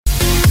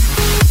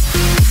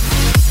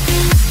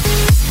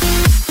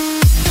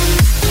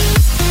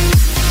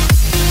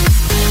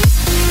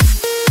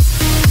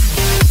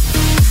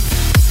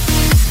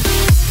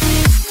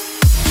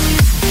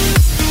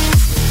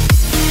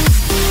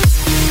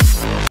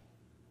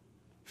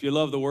If you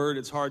love the word,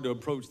 it's hard to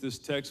approach this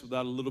text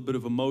without a little bit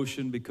of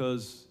emotion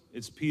because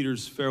it's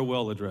Peter's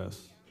farewell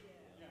address.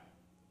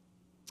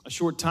 A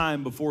short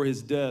time before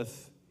his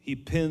death, he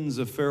pens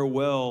a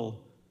farewell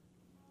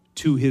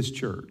to his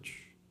church.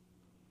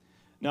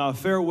 Now, a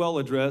farewell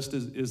address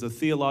is a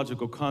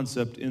theological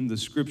concept in the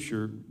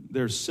Scripture.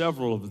 There's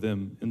several of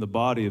them in the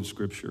body of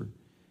Scripture.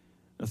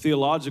 A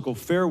theological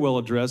farewell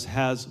address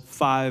has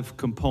 5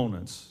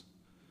 components.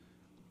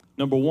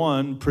 Number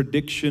 1,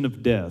 prediction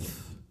of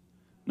death.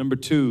 Number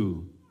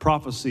 2,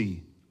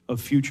 prophecy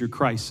of future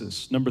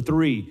crisis. Number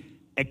 3,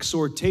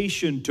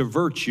 exhortation to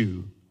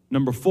virtue.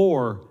 Number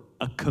 4,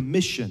 a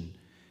commission.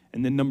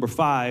 And then number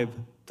 5,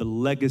 the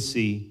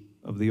legacy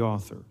of the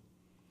author.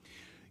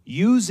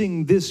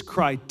 Using this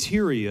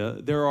criteria,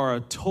 there are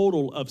a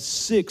total of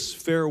 6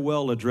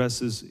 farewell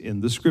addresses in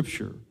the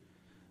Scripture.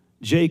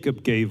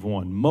 Jacob gave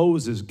one,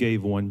 Moses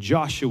gave one,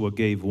 Joshua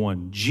gave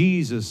one,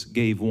 Jesus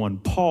gave one,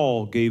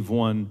 Paul gave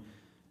one,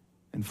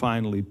 and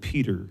finally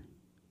Peter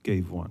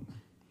gave one.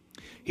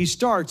 He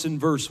starts in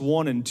verse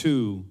 1 and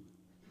 2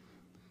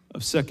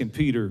 of 2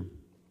 Peter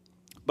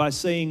by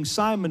saying,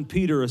 Simon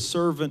Peter, a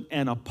servant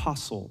and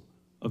apostle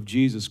of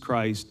Jesus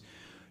Christ,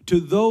 to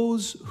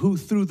those who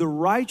through the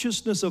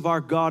righteousness of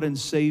our God and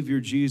Savior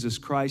Jesus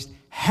Christ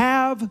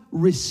have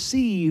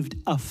received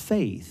a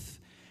faith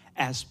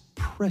as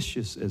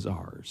precious as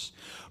ours.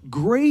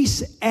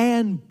 Grace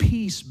and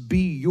peace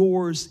be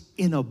yours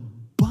in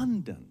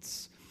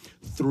abundance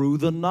through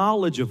the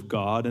knowledge of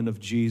God and of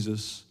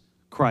Jesus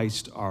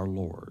Christ our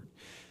Lord.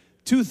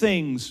 2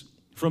 things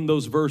from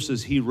those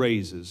verses he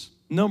raises.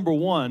 Number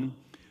 1,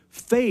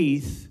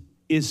 faith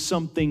is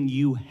something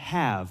you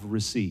have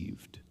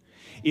received.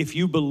 If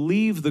you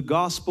believe the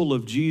gospel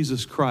of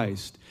Jesus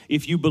Christ,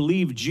 if you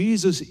believe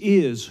Jesus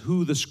is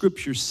who the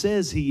Scripture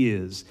says he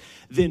is,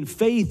 then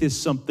faith is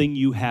something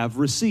you have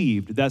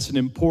received. That's an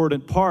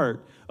important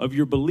part of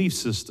your belief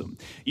system.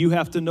 You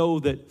have to know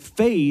that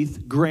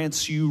faith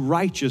grants you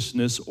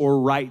righteousness or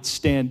right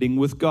standing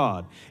with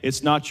God.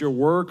 It's not your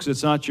works,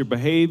 it's not your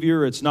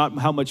behavior, it's not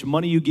how much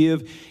money you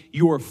give.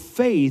 Your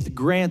faith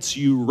grants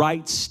you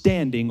right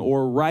standing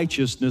or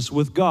righteousness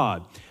with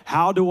God.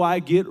 How do I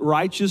get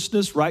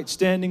righteousness, right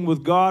standing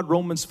with God?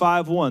 Romans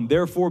 5:1.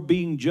 Therefore,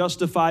 being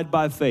justified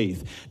by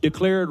faith,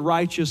 declared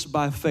righteous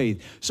by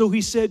faith. So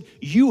he said,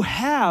 you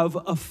have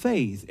a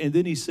faith. And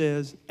then he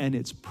says, and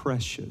it's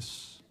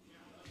precious.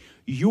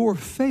 Your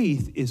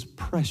faith is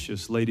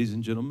precious, ladies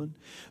and gentlemen,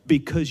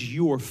 because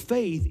your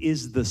faith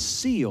is the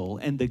seal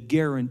and the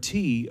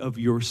guarantee of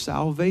your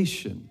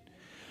salvation.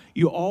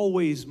 You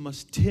always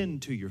must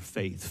tend to your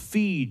faith,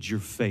 feed your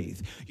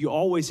faith. You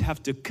always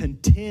have to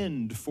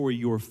contend for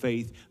your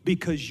faith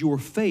because your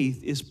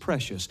faith is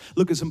precious.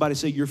 Look at somebody,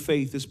 say, your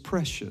faith is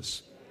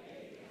precious.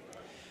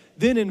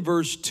 Then in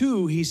verse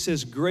 2, he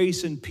says,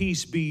 grace and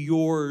peace be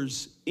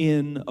yours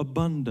in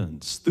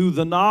abundance through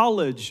the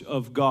knowledge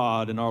of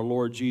God and our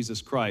Lord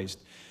Jesus Christ,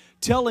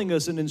 telling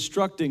us and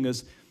instructing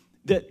us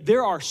that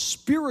there are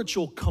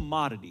spiritual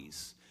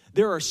commodities.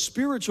 There are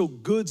spiritual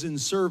goods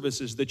and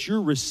services that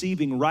you're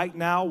receiving right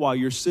now while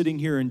you're sitting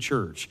here in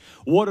church.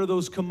 What are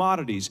those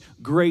commodities?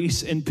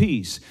 Grace and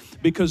peace.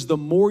 Because the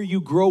more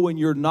you grow in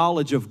your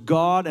knowledge of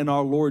God and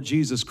our Lord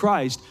Jesus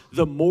Christ,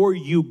 the more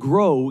you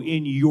grow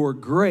in your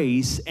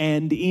grace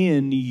and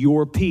in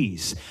your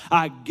peace.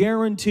 I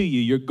guarantee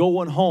you, you're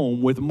going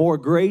home with more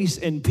grace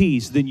and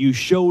peace than you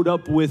showed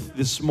up with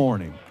this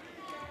morning.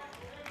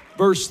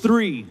 Verse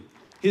 3.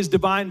 His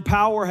divine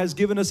power has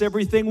given us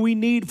everything we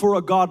need for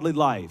a godly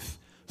life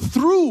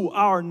through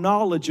our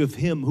knowledge of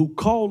him who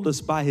called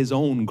us by his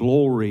own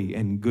glory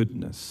and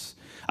goodness.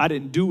 I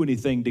didn't do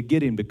anything to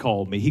get him to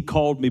call me. He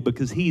called me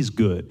because he's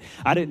good.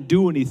 I didn't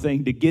do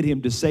anything to get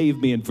him to save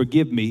me and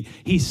forgive me.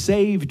 He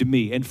saved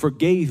me and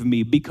forgave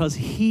me because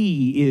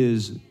he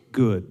is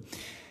good.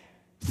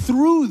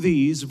 Through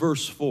these,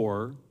 verse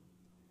 4,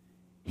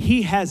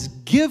 he has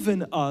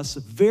given us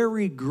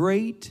very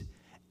great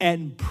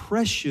and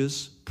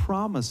precious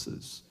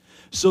promises,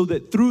 so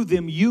that through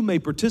them you may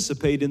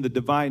participate in the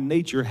divine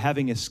nature,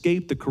 having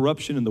escaped the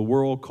corruption in the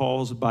world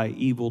caused by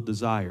evil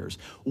desires.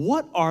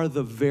 What are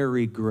the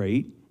very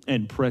great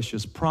and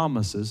precious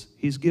promises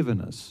he's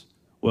given us?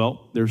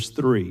 Well, there's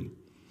 3.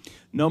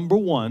 Number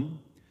 1,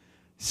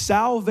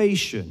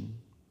 salvation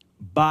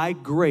by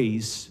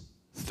grace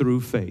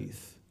through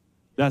faith.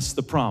 That's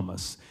the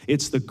promise.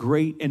 It's the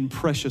great and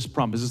precious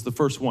promise. This is the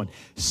first one.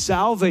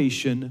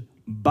 Salvation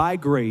by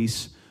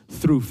grace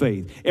through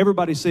faith.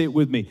 Everybody say it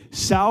with me.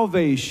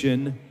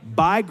 Salvation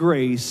by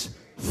grace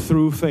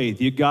through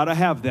faith. You got to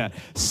have that.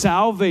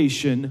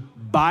 Salvation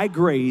by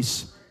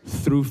grace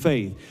through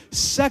faith.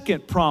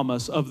 Second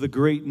promise of the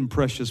great and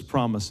precious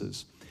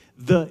promises.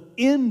 The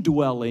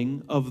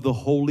indwelling of the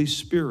Holy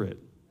Spirit.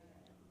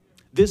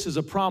 This is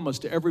a promise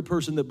to every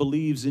person that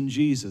believes in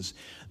Jesus,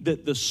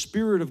 that the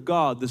Spirit of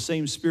God, the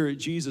same Spirit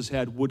Jesus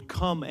had, would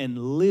come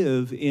and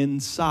live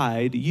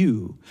inside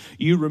you.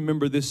 You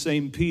remember this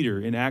same Peter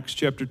in Acts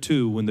chapter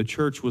 2 when the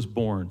church was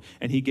born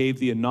and he gave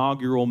the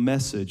inaugural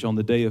message on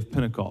the day of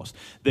Pentecost.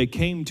 They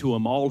came to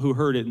him, all who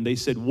heard it, and they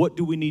said, "What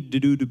do we need to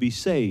do to be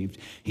saved?"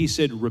 He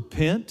said,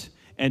 "Repent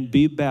and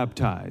be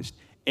baptized,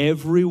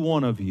 every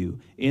one of you,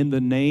 in the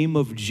name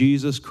of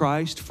Jesus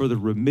Christ for the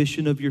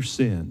remission of your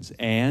sins,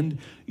 and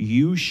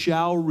you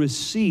shall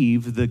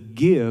receive the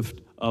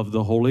gift of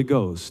the Holy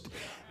Ghost."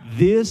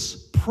 This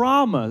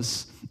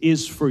promise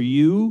is for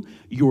you,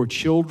 your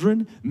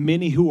children,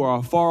 many who are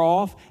afar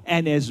off,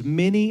 and as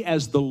many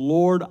as the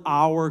Lord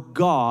our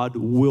God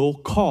will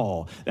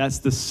call. That's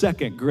the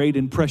second great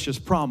and precious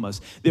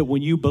promise, that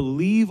when you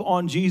believe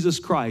on Jesus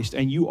Christ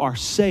and you are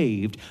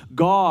saved,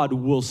 God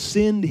will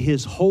send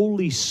His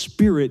Holy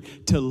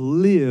Spirit to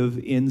live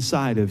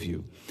inside of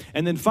you.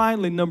 And then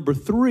finally, number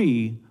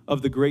 3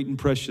 of the great and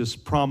precious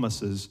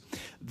promises,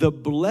 the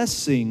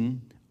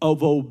blessing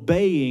of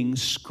obeying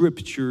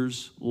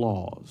Scripture's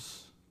laws.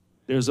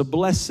 There's a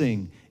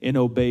blessing in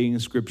obeying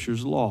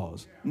Scripture's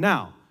laws.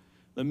 Now,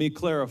 let me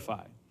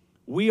clarify.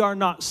 We are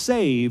not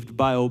saved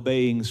by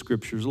obeying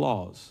Scripture's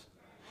laws.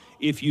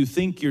 If you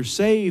think you're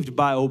saved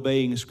by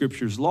obeying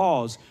Scripture's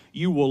laws,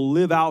 you will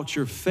live out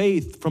your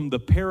faith from the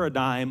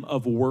paradigm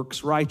of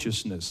works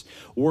righteousness.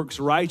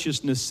 Works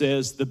righteousness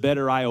says the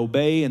better I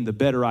obey and the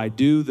better I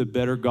do, the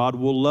better God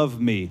will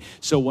love me.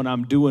 So when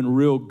I'm doing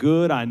real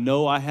good, I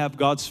know I have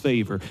God's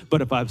favor.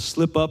 But if I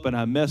slip up and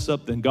I mess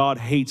up, then God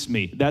hates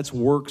me. That's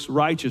works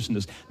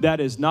righteousness. That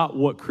is not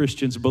what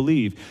Christians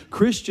believe.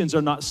 Christians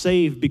are not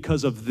saved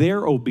because of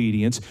their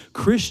obedience.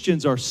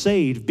 Christians are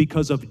saved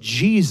because of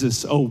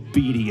Jesus'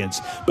 obedience.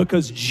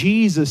 Because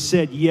Jesus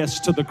said yes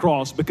to the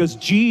cross. Because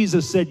Jesus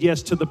said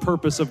yes to the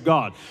purpose of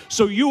God.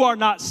 So you are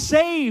not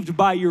saved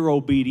by your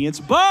obedience,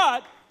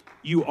 but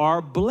you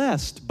are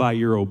blessed by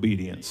your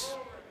obedience.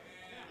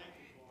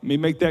 Let me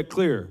make that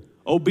clear.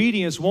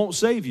 Obedience won't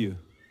save you.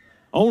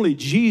 Only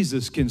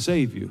Jesus can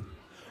save you.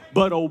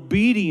 But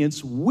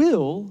obedience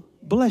will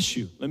bless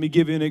you. Let me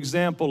give you an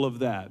example of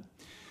that.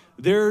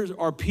 There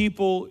are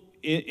people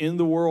in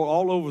the world,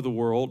 all over the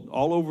world,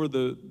 all over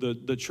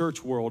the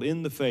church world,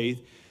 in the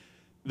faith.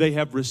 They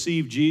have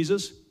received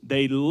Jesus,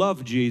 they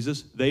love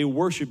Jesus, they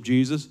worship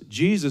Jesus,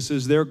 Jesus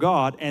is their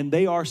God, and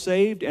they are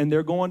saved and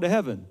they're going to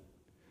heaven,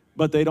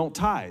 but they don't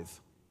tithe.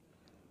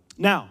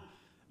 Now,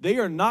 they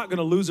are not going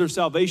to lose their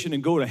salvation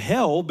and go to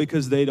hell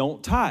because they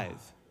don't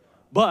tithe,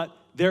 but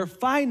their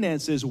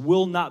finances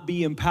will not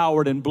be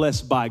empowered and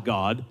blessed by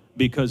God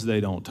because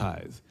they don't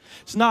tithe.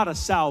 It's not a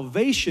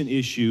salvation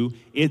issue,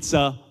 it's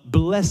a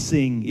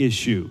blessing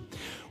issue.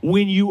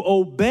 When you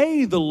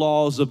obey the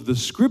laws of the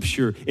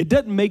Scripture, it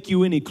doesn't make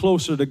you any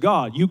closer to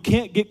God. You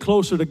can't get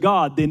closer to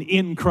God than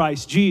in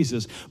Christ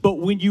Jesus. But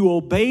when you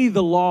obey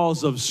the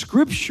laws of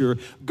Scripture,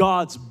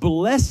 God's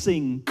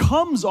blessing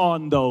comes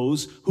on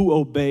those who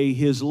obey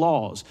His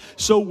laws.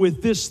 So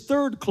with this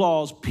third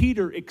clause,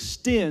 Peter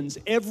extends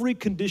every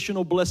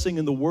conditional blessing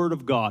in the Word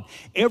of God,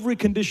 every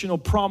conditional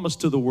promise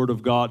to the Word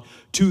of God,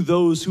 to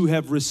those who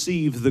have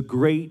received the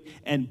great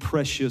and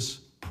precious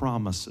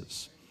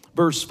promises.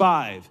 Verse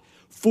 5.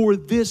 For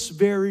this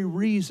very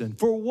reason.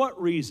 For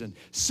what reason?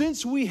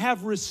 Since we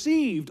have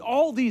received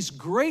all these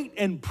great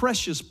and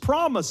precious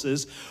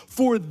promises,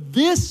 for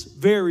this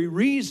very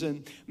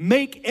reason,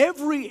 make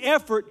every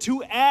effort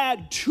to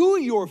add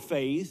to your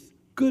faith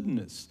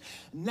goodness.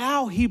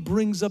 Now he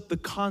brings up the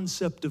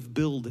concept of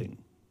building.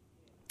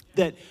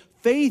 That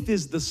faith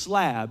is the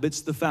slab,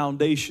 it's the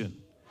foundation.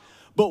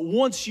 But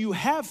once you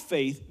have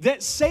faith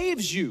that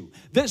saves you,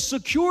 that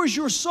secures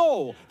your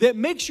soul, that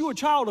makes you a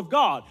child of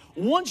God,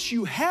 once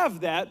you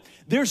have that,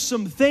 there's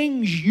some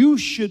things you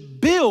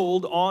should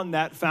build on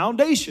that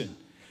foundation.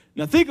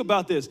 Now think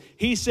about this.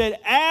 He said,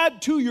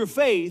 add to your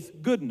faith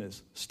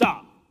goodness.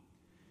 Stop.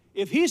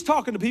 If he's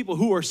talking to people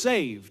who are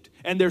saved,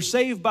 and they're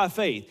saved by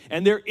faith,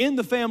 and they're in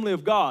the family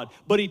of God,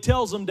 but he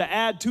tells them to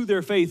add to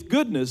their faith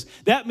goodness,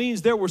 that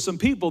means there were some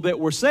people that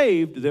were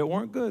saved that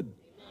weren't good.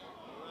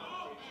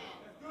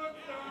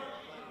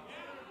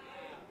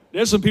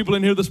 There's some people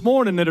in here this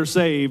morning that are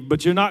saved,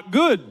 but you're not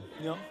good.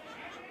 You know?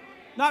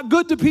 Not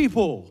good to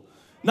people.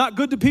 Not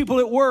good to people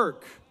at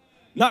work.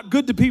 Not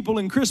good to people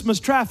in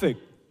Christmas traffic.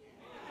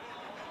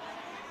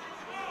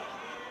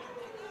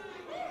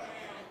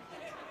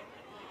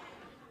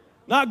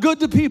 Not good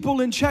to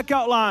people in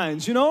checkout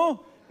lines, you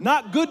know?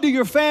 Not good to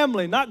your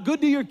family. Not good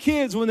to your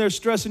kids when they're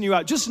stressing you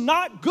out. Just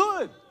not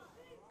good.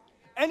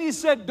 And he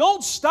said,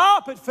 don't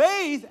stop at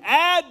faith.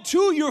 Add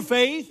to your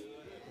faith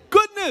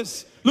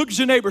goodness. Look at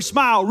your neighbor,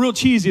 smile real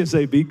cheesy and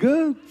say, be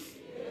good.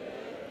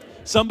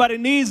 Somebody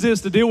needs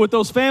this to deal with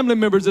those family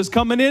members that's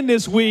coming in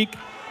this week.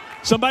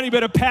 Somebody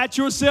better pat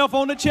yourself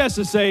on the chest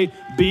and say,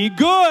 be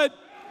good.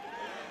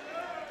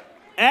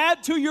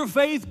 Add to your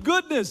faith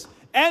goodness,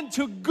 and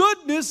to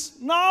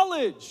goodness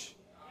knowledge.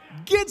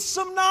 Get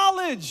some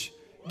knowledge.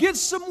 Get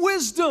some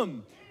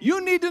wisdom.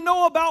 You need to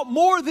know about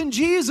more than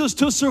Jesus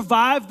to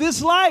survive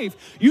this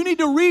life. You need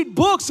to read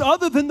books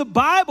other than the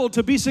Bible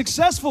to be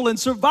successful and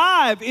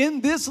survive in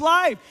this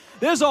life.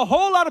 There's a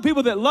whole lot of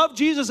people that love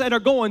Jesus and are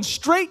going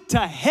straight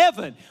to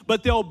heaven,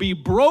 but they'll be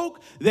broke.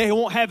 They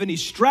won't have any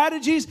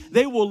strategies.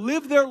 They will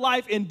live their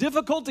life in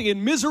difficulty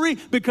and misery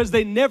because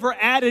they never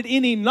added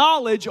any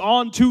knowledge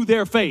onto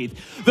their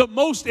faith. The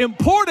most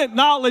important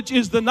knowledge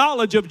is the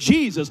knowledge of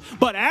Jesus.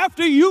 But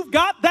after you've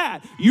got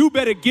that, you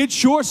better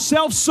get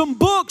yourself some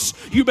books.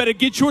 You better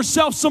get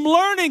yourself some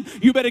learning.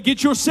 You better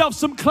get yourself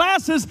some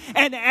classes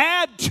and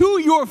add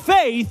to your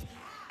faith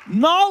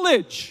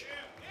knowledge.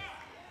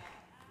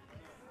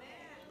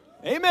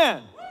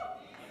 Amen.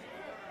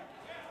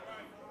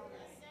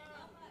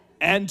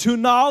 And to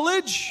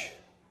knowledge,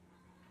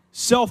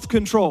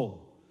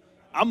 self-control.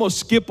 I'm going to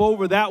skip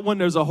over that one.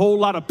 There's a whole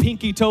lot of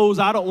pinky toes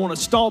I don't want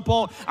to stomp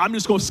on. I'm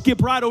just going to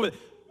skip right over it.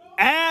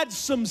 Add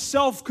some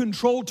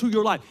self-control to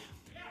your life.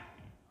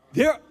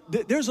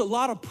 There's a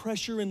lot of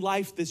pressure in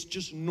life that's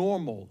just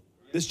normal,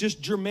 that's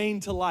just germane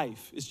to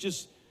life.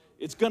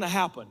 It's going to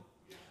happen.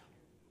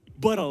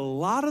 But a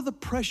lot of the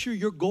pressure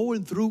you're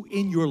going through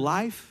in your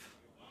life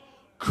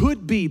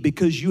could be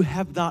because you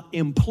have not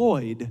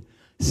employed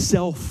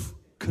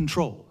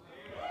self-control.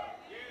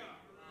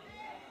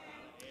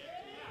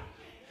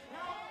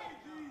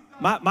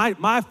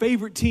 My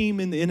favorite team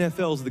in the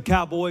NFL is the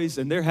Cowboys,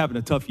 and they're having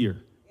a tough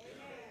year.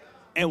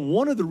 And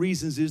one of the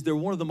reasons is they're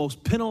one of the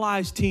most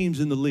penalized teams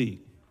in the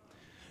league.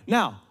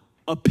 Now,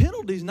 a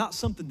penalty is not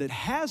something that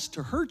has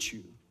to hurt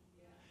you.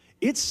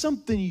 It's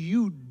something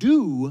you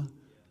do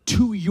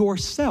to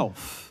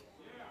yourself.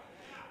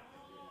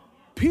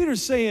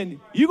 Peter's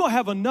saying, you're going to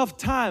have enough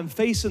time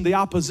facing the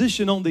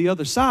opposition on the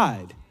other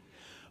side.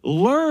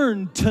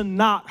 Learn to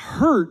not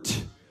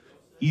hurt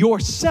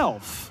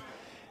yourself.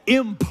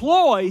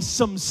 Employ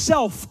some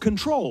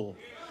self-control.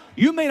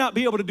 You may not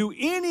be able to do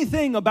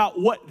anything about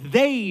what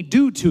they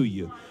do to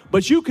you,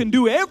 but you can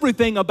do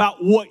everything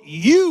about what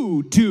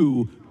you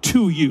do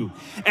to you.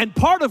 And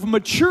part of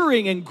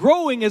maturing and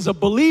growing as a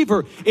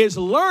believer is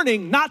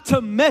learning not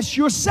to mess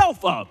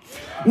yourself up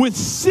with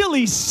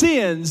silly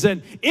sins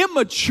and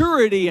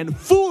immaturity and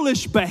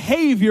foolish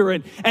behavior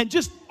and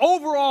just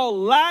overall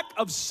lack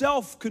of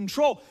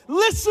self-control.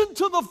 Listen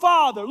to the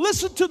Father.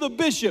 Listen to the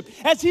bishop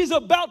as he's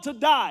about to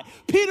die.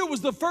 Peter was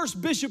the first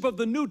bishop of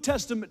the New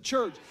Testament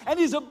church, and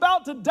he's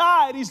about to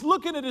die, and he's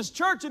looking at his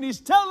church, and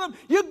he's telling them,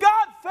 you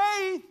got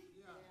faith,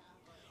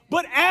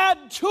 but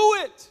add to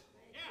it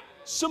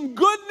some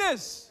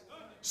goodness,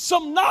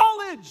 some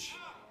knowledge,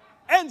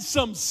 and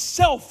some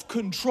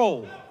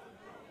self-control.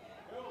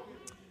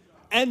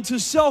 And to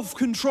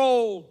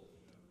self-control,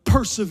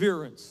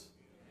 perseverance.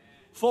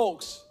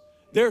 Folks,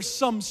 there's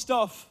some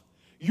stuff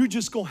you're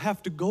just going to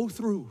have to go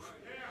through.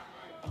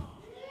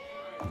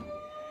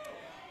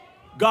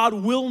 God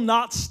will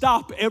not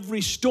stop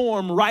every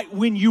storm right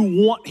when you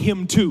want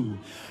him to.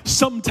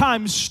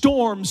 Sometimes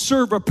storms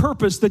serve a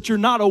purpose that you're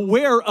not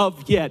aware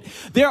of yet.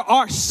 There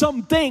are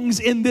some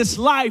things in this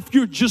life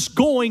you're just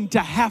going to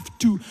have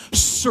to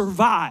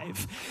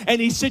survive.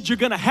 And he said you're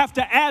going to have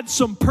to add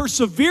some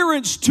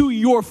perseverance to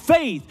your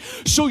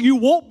faith so you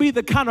won't be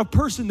the kind of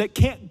person that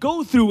can't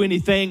go through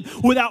anything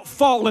without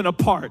falling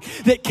apart,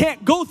 that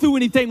can't go through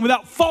anything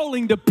without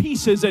falling to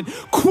pieces and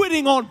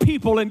quitting on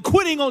people and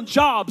quitting on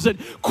jobs and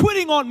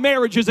quitting on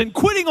marriages and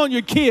quitting on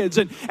your kids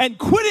and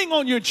quitting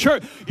on your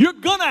church. You're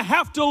going to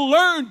have to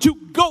learn to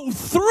go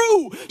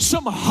through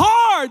some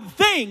hard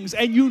things,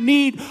 and you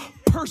need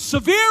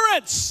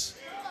perseverance.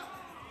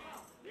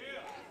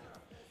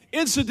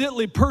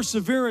 Incidentally,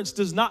 perseverance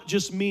does not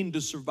just mean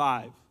to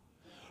survive.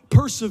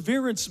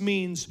 Perseverance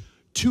means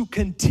to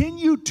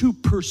continue to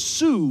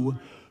pursue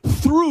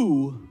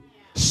through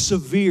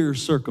severe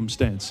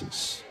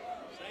circumstances.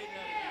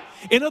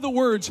 In other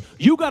words,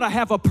 you got to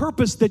have a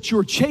purpose that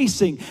you're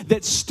chasing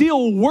that's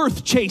still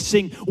worth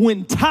chasing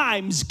when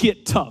times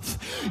get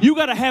tough. You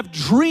got to have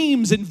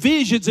dreams and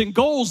visions and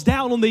goals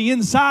down on the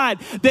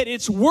inside that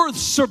it's worth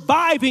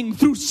surviving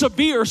through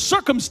severe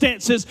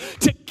circumstances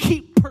to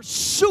keep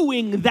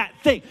pursuing that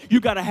thing.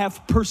 You got to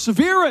have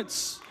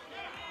perseverance.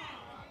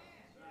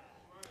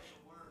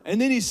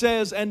 And then he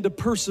says, and to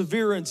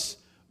perseverance,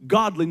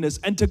 godliness,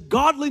 and to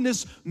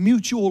godliness,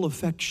 mutual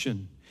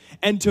affection,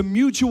 and to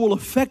mutual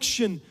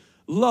affection,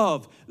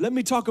 love. Let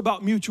me talk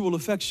about mutual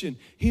affection.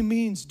 He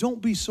means don't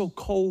be so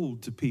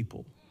cold to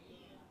people.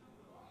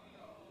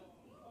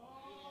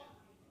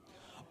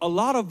 A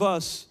lot of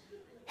us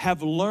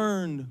have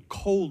learned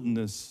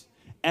coldness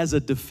as a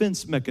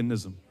defense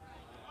mechanism.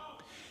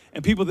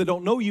 And people that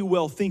don't know you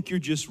well think you're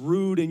just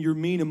rude and you're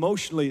mean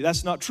emotionally.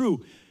 That's not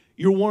true.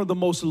 You're one of the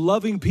most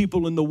loving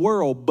people in the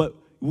world, but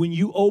when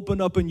you open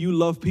up and you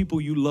love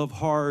people, you love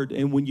hard.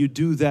 And when you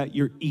do that,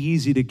 you're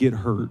easy to get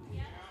hurt.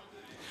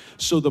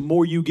 So the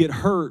more you get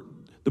hurt,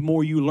 the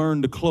more you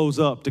learn to close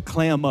up, to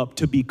clam up,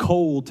 to be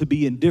cold, to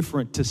be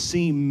indifferent, to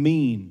seem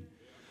mean.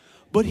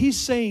 But he's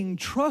saying,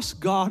 trust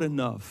God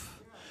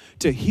enough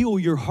to heal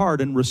your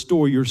heart and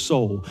restore your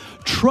soul.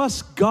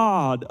 Trust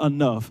God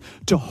enough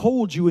to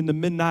hold you in the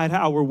midnight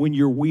hour when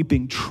you're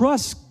weeping.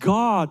 Trust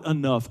God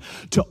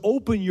enough to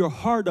open your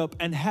heart up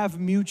and have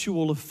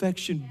mutual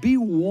affection. Be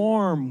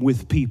warm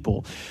with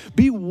people.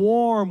 Be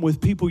warm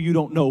with people you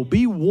don't know.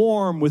 Be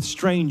warm with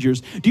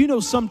strangers. Do you know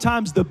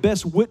sometimes the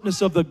best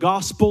witness of the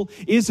gospel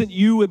isn't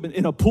you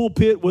in a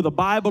pulpit with a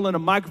Bible and a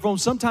microphone?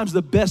 Sometimes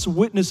the best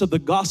witness of the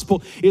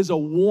gospel is a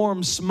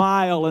warm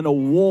smile and a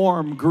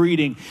warm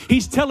greeting.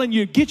 He's telling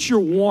you, get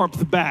your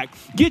warmth back.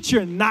 Get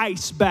your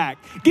nice back.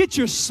 Get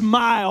your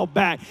smile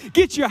back.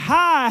 Get your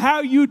hi,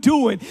 how you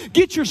doing?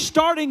 Get your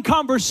starting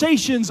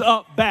conversations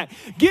up back.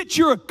 Get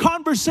your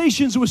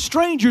conversations with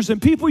strangers and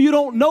people you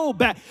don't know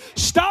back.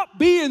 Stop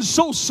being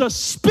so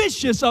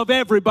suspicious of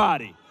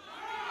everybody.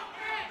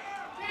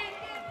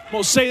 I'm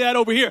going to say that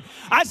over here.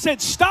 I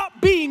said, stop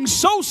being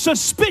so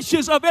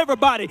suspicious of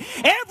everybody.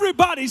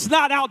 Everybody's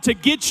not out to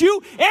get you.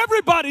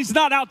 Everybody's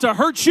not out to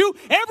hurt you.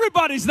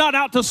 Everybody's not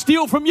out to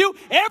steal from you.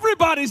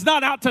 Everybody's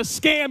not out to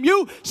scam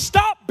you.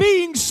 Stop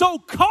being so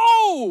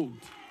cold.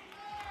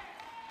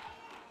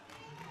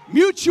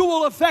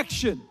 Mutual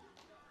affection.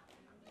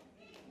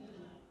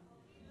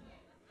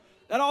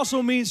 That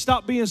also means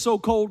stop being so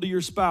cold to your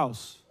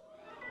spouse.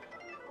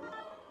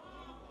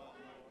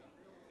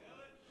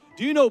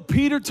 Do you know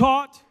Peter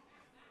taught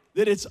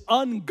that it's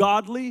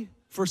ungodly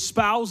for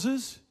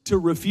spouses to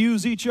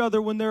refuse each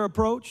other when they're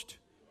approached?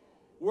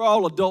 We're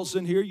all adults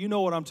in here. You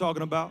know what I'm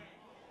talking about.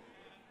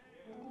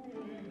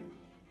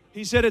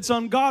 He said it's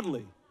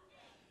ungodly.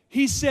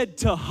 He said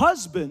to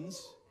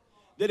husbands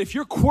that if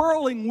you're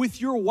quarreling with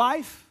your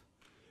wife,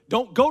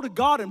 don't go to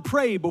God and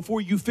pray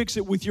before you fix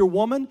it with your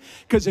woman,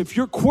 because if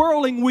you're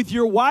quarreling with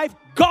your wife,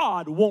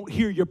 God won't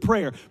hear your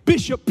prayer.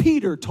 Bishop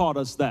Peter taught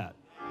us that.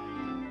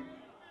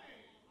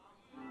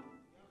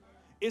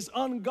 It's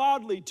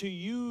ungodly to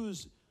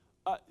use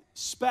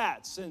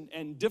spats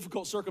and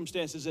difficult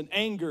circumstances and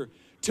anger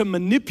to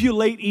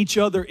manipulate each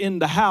other in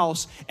the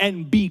house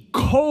and be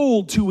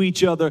cold to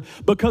each other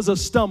because of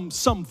some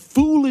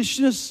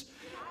foolishness.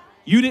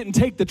 You didn't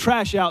take the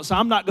trash out, so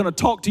I'm not going to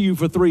talk to you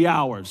for 3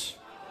 hours.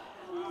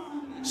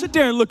 Sit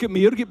there and look at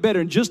me. It'll get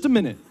better in just a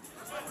minute.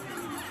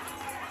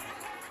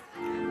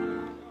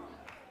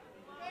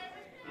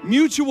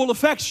 Mutual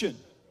affection.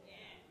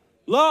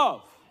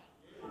 Love.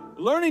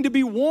 Learning to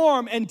be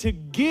warm and to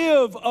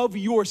give of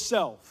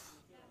yourself.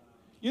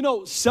 You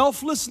know,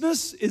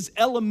 selflessness is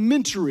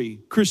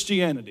elementary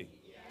Christianity.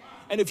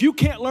 And if you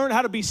can't learn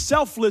how to be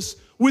selfless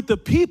with the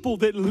people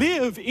that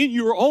live in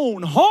your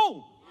own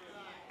home,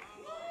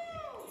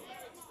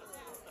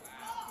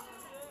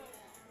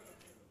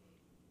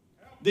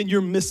 then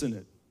you're missing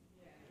it.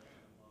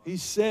 He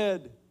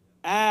said,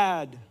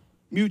 add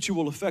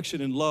mutual affection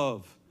and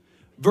love.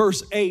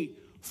 Verse 8,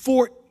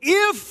 for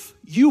if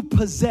you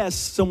possess,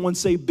 someone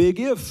say big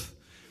if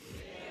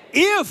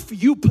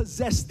you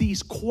possess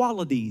these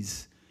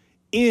qualities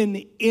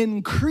in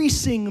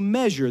increasing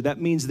measure, that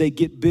means they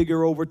get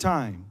bigger over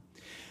time,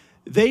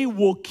 they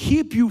will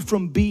keep you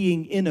from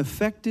being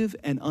ineffective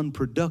and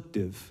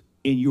unproductive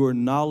in your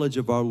knowledge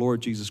of our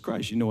Lord Jesus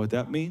Christ. You know what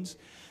that means?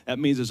 That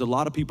means there's a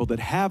lot of people that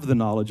have the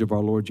knowledge of our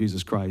Lord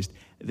Jesus Christ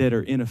that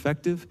are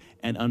ineffective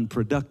and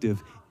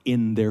unproductive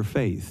in their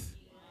faith.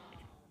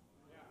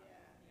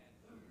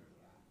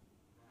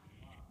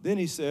 Then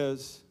he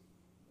says,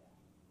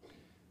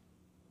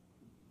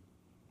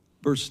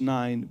 verse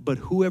 9, but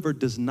whoever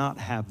does not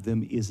have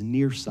them is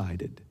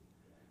nearsighted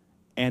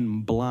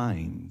and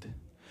blind,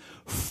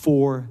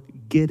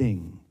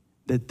 forgetting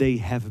that they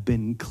have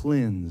been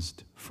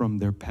cleansed from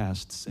their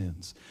past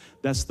sins.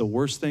 That's the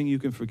worst thing you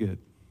can forget.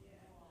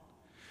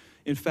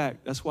 In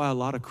fact, that's why a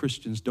lot of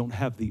Christians don't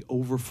have the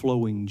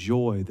overflowing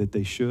joy that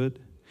they should.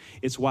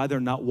 It's why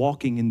they're not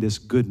walking in this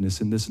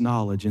goodness, in this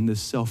knowledge, in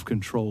this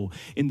self-control,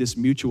 in this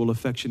mutual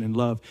affection and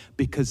love,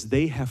 because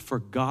they have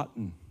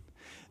forgotten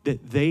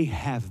that they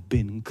have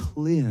been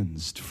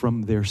cleansed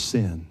from their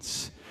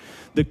sins.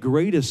 The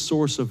greatest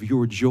source of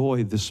your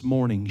joy this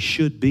morning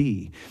should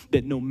be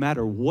that no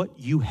matter what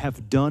you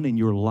have done in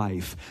your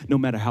life, no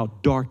matter how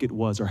dark it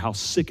was or how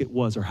sick it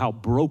was or how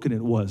broken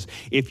it was,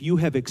 if you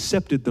have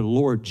accepted the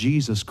Lord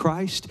Jesus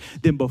Christ,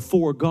 then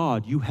before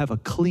God you have a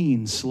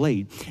clean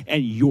slate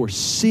and your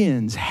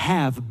sins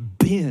have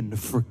been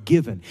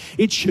forgiven.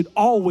 It should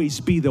always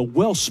be the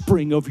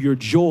wellspring of your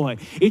joy.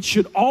 It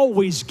should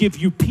always give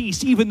you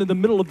peace, even in the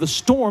middle of the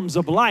storms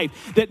of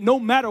life, that no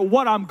matter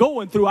what I'm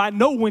going through, I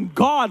know when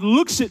God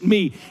looks at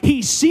me,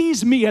 he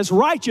sees me as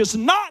righteous,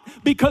 not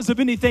because of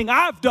anything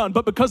I've done,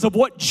 but because of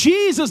what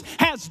Jesus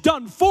has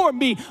done for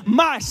me.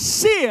 My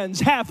sins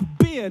have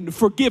been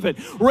forgiven.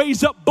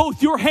 Raise up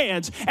both your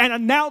hands and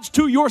announce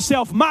to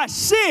yourself, my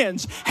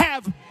sins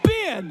have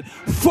been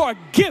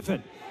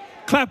forgiven.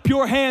 Clap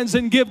your hands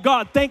and give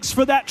God thanks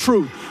for that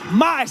truth.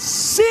 My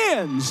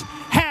sins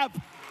have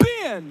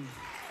been.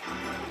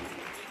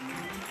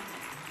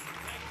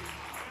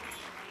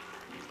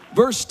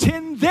 Verse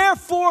 10,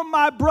 therefore,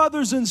 my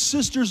brothers and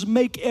sisters,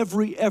 make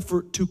every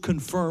effort to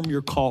confirm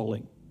your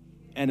calling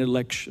and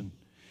election.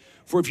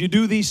 For if you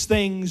do these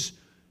things,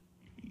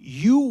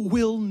 you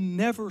will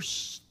never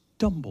stumble.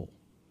 stumble.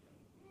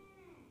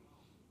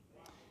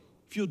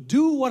 If you'll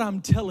do what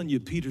I'm telling you,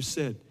 Peter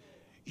said,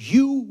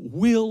 you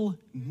will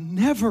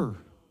never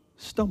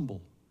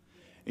stumble.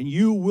 And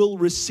you will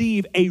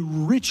receive a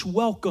rich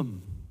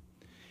welcome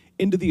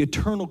into the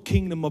eternal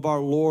kingdom of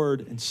our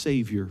Lord and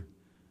Savior,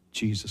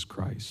 Jesus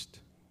Christ.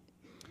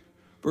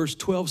 Verse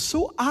 12,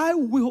 so I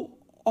will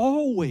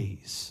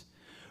always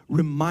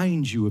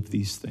remind you of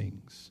these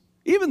things.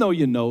 Even though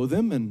you know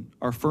them and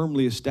are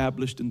firmly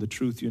established in the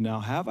truth you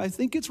now have, I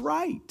think it's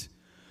right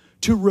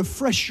to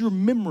refresh your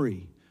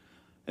memory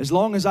as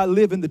long as I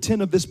live in the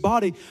tent of this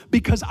body,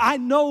 because I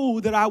know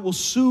that I will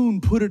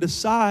soon put it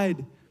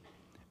aside,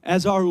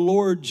 as our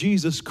Lord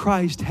Jesus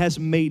Christ has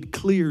made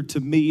clear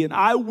to me. And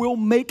I will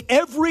make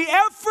every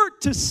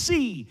effort to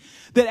see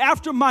that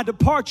after my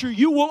departure,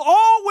 you will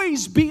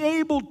always be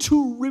able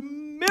to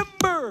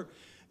remember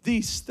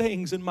these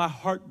things. And my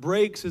heart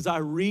breaks as I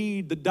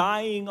read the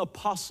dying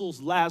apostle's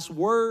last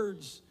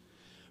words,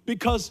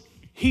 because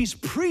he's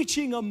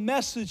preaching a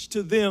message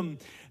to them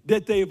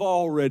that they've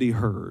already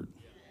heard.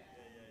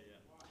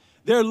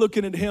 They're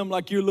looking at him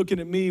like you're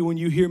looking at me when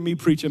you hear me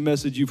preach a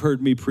message you've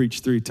heard me preach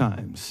 3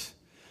 times.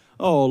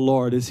 Oh,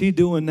 Lord, is he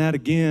doing that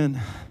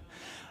again?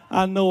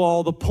 I know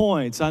all the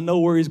points. I know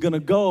where he's going to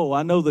go.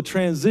 I know the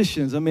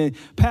transitions. I mean,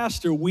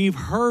 Pastor, we've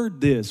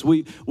heard this.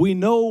 We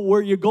know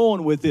where you're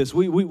going with this.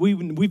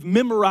 We've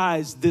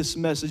memorized this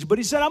message. But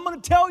he said, I'm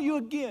going to tell you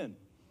again.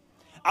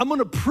 I'm going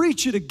to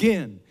preach it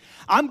again.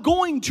 I'm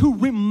going to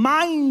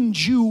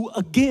remind you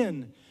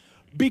again,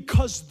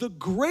 because the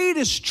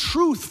greatest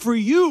truth for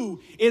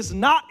you is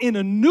not in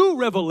a new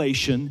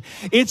revelation.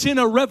 It's in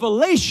a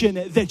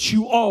revelation that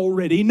you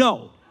already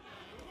know.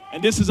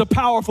 And this is a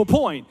powerful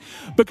point,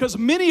 because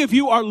many of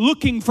you are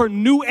looking for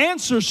new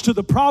answers to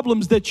the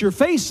problems that you're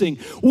facing,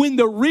 when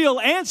the real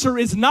answer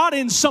is not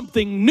in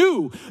something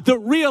new. The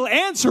real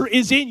answer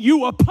is in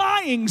you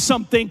applying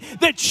something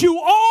that you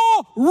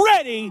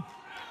already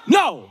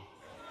know.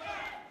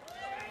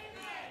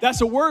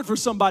 That's a word for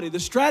somebody. The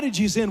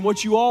strategy is in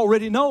what you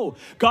already know.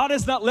 God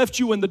has not left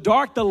you in the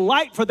dark. The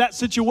light for that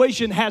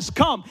situation has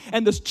come.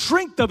 And the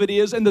strength of it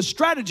is, and the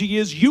strategy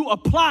is, you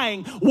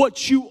applying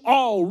what you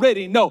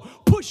already know.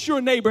 Push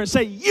your neighbor and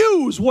say,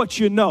 use what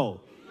you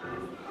know.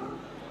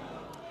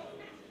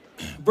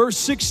 Verse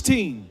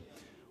 16,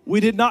 we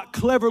did not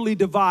cleverly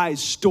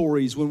devise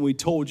stories when we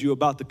told you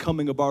about the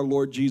coming of our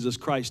Lord Jesus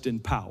Christ in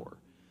power,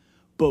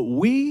 but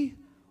we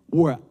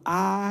were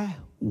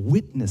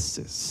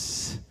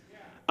eyewitnesses.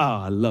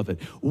 I love it.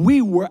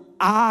 We were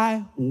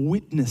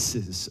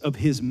eyewitnesses of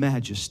his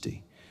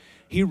majesty.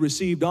 He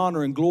received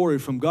honor and glory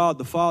from God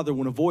the Father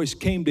when a voice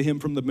came to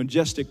him from the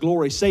majestic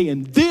glory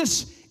saying,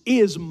 this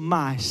is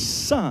my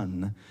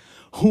Son,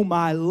 whom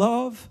I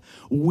love.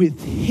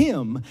 With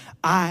him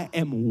I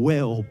am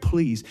well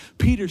pleased.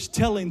 Peter's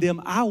telling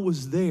them, I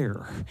was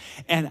there,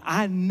 and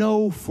I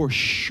know for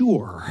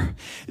sure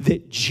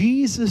that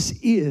Jesus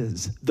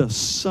is the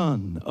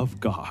Son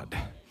of God.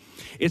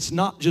 It's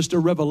not just a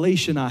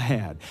revelation I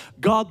had.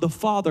 God the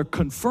Father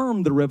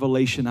confirmed the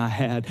revelation I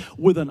had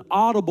with an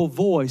audible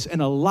voice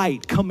and a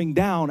light coming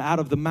down out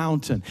of the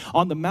mountain.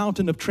 On the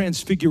mountain of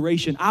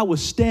transfiguration, I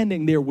was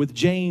standing there with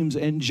James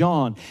and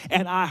John,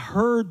 and I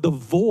heard the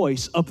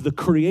voice of the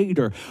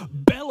Creator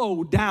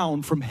bellow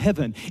down from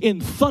heaven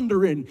in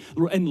thunder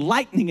and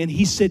lightning, and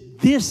he said,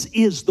 this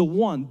is the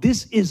one.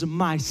 This is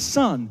my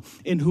Son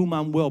in whom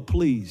I'm well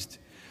pleased.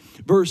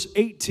 Verse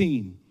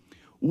 18.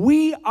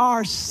 We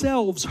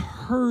ourselves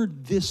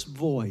heard this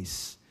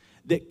voice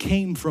that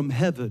came from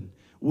heaven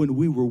when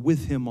we were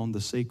with him on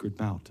the sacred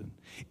mountain.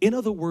 In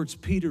other words,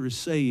 Peter is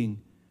saying,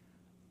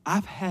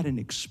 I've had an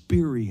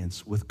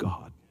experience with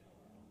God.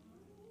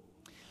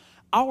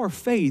 Our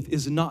faith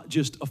is not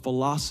just a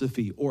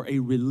philosophy or a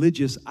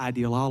religious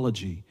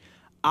ideology.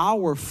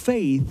 Our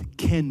faith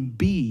can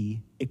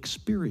be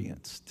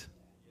experienced.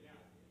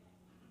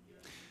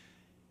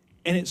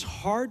 And it's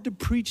hard to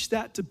preach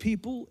that to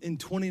people in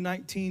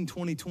 2019,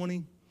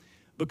 2020,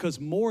 because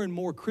more and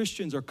more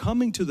Christians are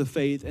coming to the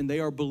faith and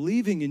they are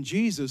believing in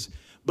Jesus,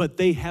 but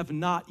they have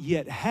not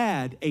yet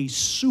had a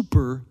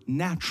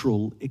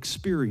supernatural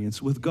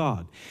experience with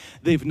God.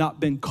 They've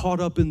not been caught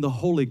up in the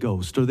Holy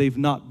Ghost, or they've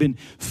not been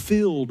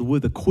filled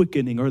with a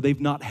quickening, or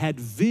they've not had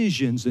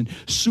visions and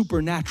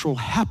supernatural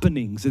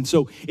happenings. And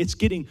so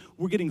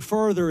we're getting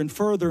further and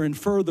further and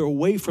further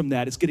away from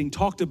that. It's getting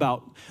talked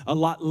about a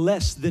lot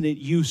less than it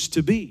used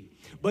to be.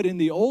 But in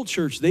the old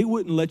church, they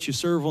wouldn't let you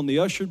serve on the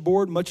usher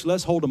board, much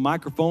less hold a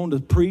microphone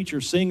to preach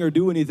or sing or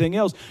do anything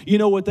else. You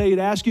know what they'd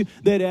ask you?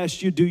 They'd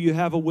ask you, do you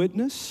have a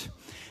witness?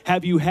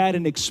 Have you had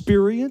an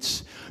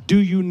experience? Do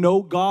you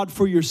know God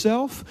for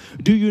yourself?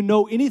 Do you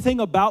know anything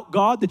about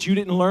God that you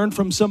didn't learn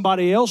from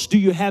somebody else? Do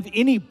you have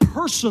any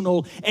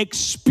personal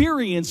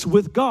experience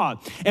with God?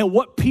 And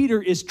what Peter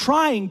is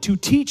trying to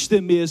teach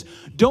them is,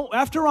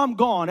 after I'm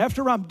gone,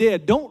 after I'm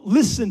dead, don't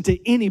listen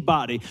to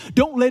anybody.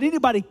 Don't let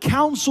anybody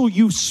counsel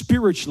you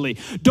spiritually.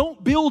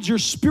 Don't build your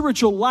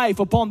spiritual life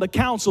upon the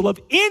counsel of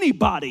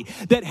anybody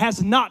that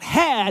has not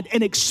had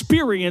an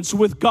experience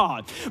with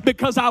God.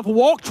 Because I've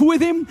walked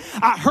with him,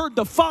 I heard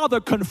the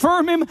Father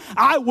confirm him.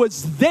 I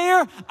was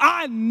there.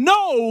 I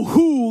know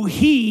who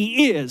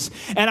he is.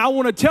 And I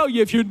want to tell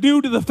you, if you're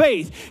new to the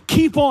faith,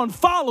 keep on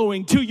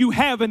following till you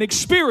have an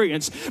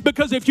experience.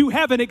 Because if you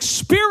have an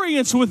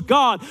experience with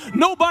God,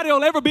 nobody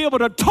will ever be able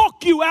to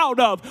talk you out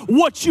of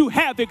what you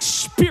have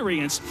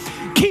experienced.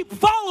 Keep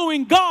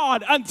following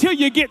God until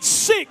you get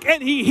sick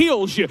and he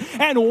heals you.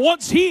 And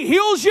once he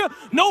heals you,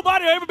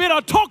 nobody will ever be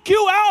able to talk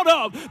you out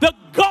of the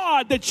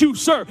God that you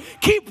serve.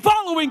 Keep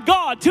following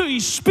God till he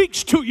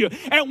speaks to you.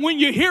 And when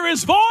you hear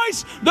his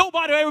voice,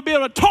 nobody will ever be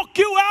able to talk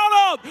you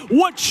out of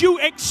what you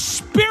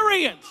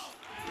experience.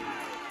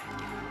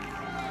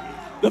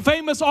 The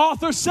famous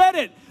author said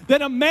it,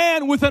 that a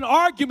man with an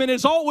argument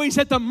is always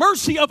at the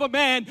mercy of a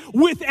man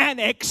with an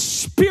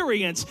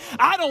experience.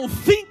 I don't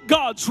think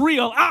God's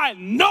real. I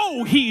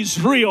know he's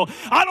real.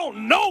 I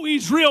don't know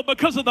he's real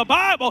because of the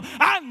Bible.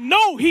 I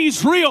know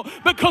he's real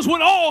because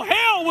when all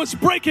hell was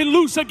breaking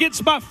loose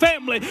against my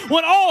family,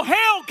 when all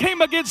hell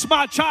came against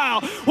my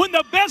child, when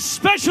the best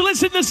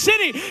specialist in the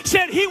city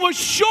said he would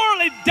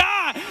surely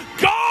die,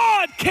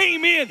 God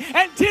came in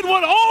and did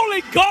what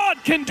only God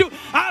can do.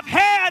 I've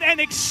had an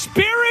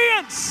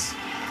experience.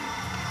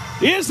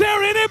 Is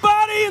there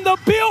anybody in the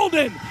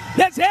building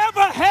that's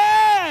ever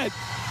had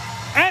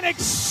an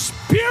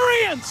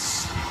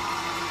experience?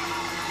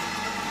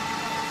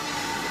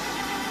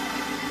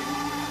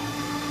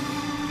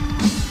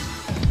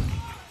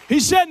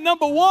 He said,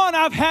 number one,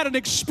 I've had an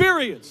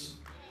experience.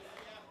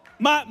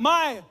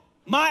 My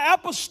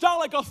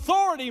apostolic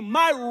authority,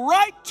 my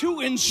right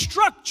to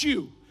instruct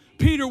you,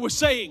 Peter was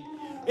saying,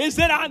 is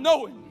that I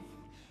know him.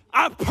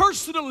 I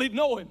personally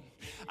know him.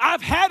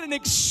 I've had an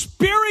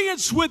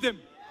experience with him.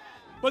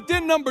 But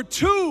then number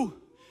two,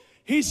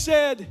 he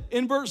said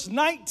in verse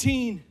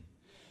 19,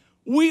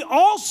 we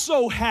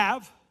also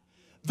have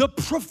the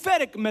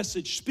prophetic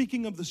message,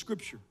 speaking of the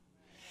scripture,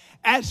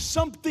 as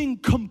something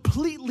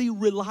completely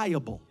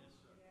reliable.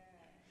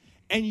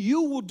 And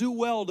you will do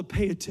well to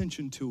pay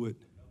attention to it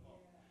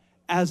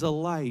as a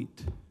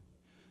light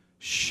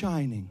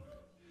shining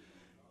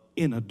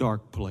in a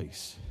dark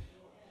place.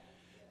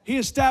 He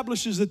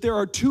establishes that there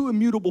are two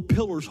immutable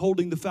pillars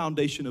holding the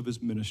foundation of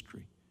his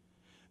ministry.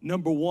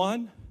 Number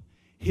one,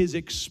 his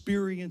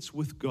experience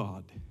with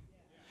God.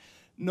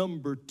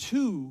 Number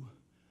two,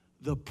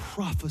 the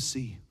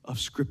prophecy of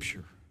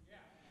Scripture.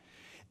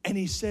 And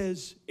he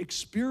says,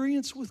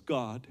 experience with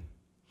God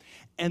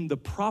and the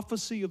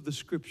prophecy of the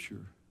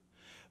Scripture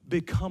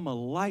become a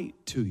light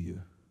to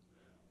you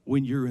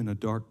when you're in a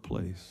dark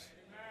place.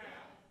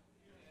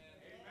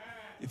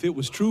 If it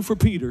was true for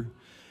Peter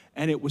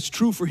and it was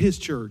true for his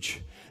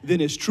church, then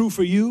it's true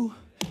for you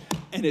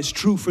and it's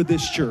true for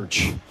this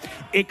church.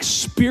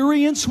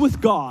 Experience with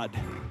God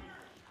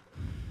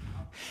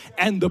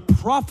and the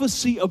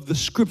prophecy of the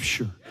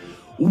Scripture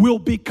will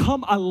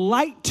become a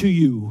light to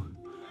you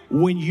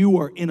when you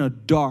are in a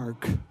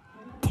dark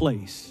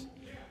place.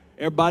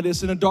 Everybody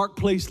that's in a dark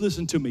place,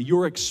 listen to me.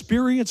 Your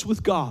experience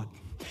with God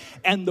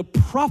and the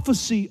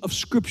prophecy of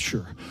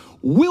Scripture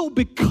will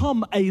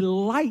become a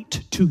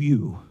light to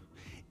you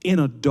in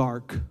a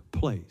dark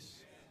place.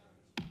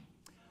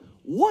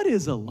 What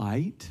is a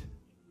light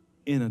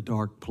in a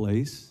dark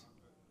place?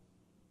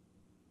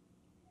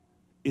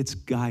 It's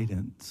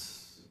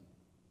guidance.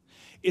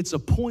 It's a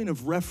point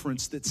of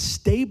reference that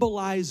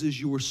stabilizes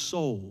your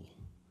soul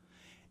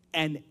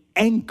and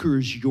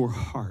anchors your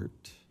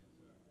heart.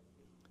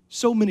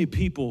 So many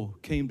people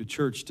came to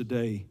church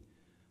today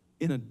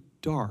in a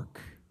dark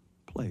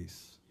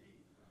place.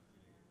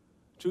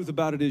 Truth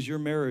about it is your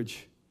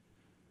marriage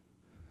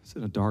is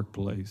in a dark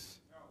place.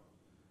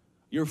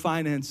 Your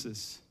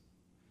finances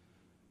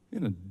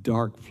in a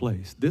dark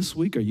place. This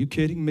week, are you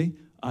kidding me?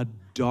 A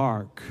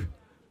dark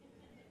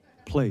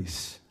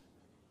place.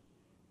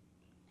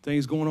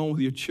 Things going on with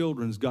your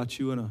children's got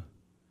you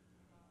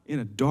in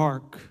a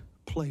dark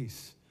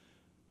place.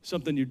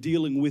 Something you're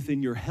dealing with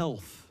in your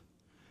health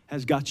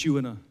has got you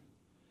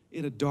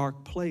in a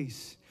dark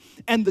place.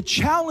 And the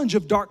challenge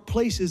of dark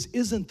places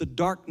isn't the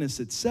darkness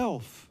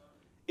itself,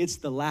 it's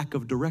the lack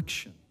of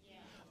direction,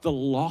 the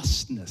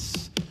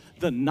lostness,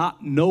 the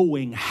not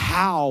knowing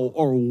how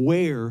or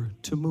where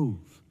to move.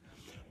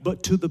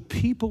 But to the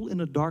people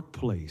in a dark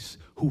place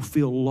who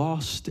feel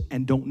lost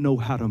and don't know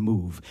how to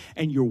move,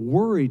 and you're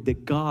worried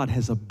that God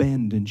has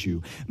abandoned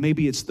you.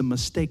 Maybe it's the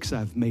mistakes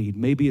I've made.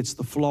 Maybe it's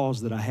the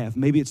flaws that I have.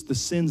 Maybe it's the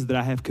sins that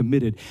I have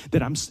committed,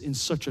 that I'm in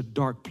such a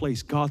dark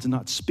place. God's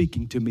not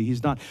speaking to me.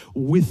 He's not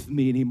with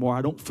me anymore.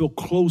 I don't feel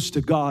close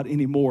to God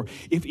anymore.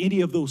 If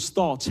any of those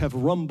thoughts have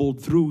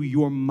rumbled through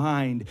your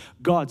mind,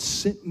 God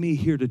sent me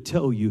here to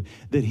tell you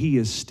that He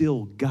is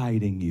still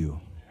guiding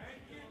you.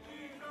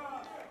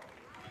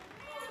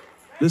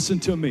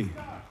 Listen to me.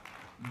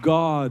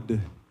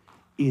 God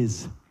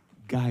is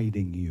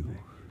guiding you.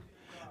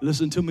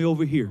 Listen to me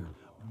over here.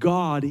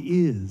 God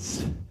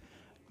is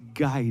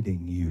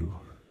guiding you.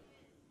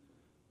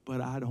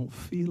 But I don't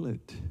feel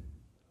it.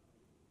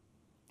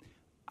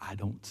 I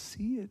don't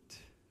see it.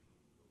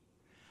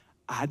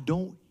 I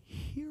don't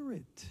hear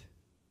it.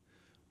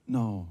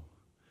 No.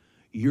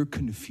 You're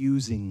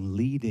confusing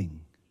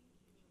leading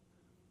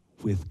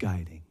with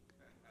guiding.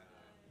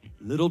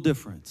 Little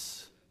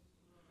difference.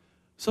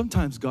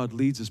 Sometimes God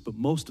leads us, but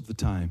most of the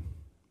time,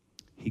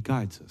 He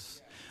guides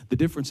us. The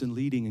difference in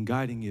leading and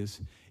guiding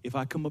is if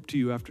I come up to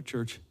you after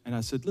church and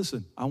I said,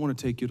 listen, I want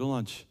to take you to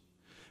lunch.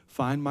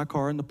 Find my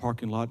car in the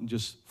parking lot and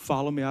just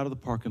follow me out of the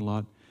parking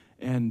lot,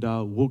 and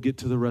we'll get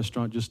to the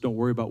restaurant. Just don't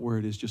worry about where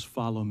it is. Just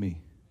follow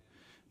me.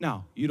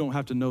 Now, you don't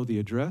have to know the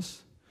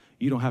address.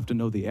 You don't have to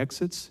know the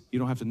exits. You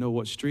don't have to know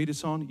what street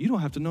it's on. You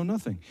don't have to know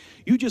nothing.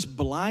 You just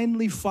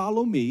blindly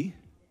follow me,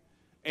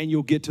 and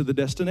you'll get to the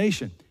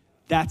destination.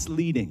 That's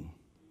leading.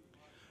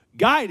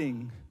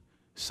 Guiding,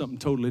 something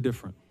totally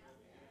different.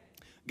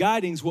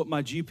 Guiding is what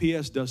my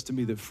GPS does to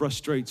me that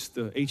frustrates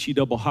the HE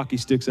double hockey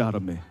sticks out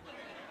of me.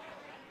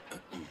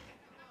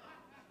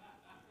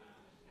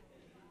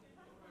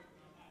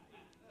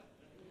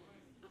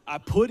 I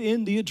put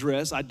in the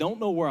address. I don't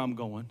know where I'm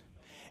going.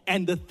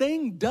 And the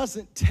thing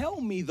doesn't tell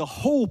me the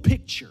whole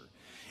picture.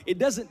 It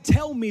doesn't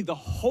tell me the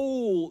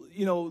whole,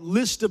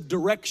 list of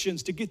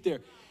directions to get there.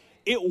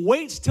 It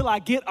waits till I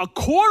get a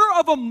quarter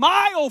of a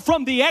mile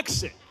from the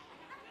exit.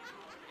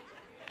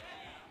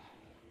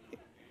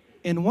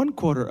 In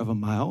 1/4 of a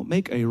mile,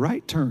 make a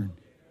right turn.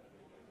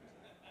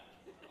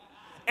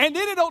 And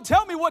then it don't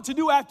tell me what to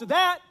do after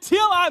that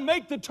till I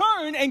make the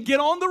turn and get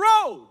on the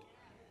road.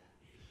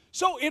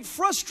 So it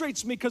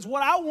frustrates me because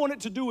what I want it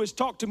to do is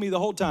talk to me the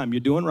whole time. You're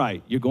doing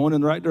right. You're going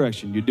in the right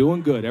direction. You're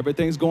doing good.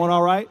 Everything's going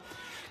all right.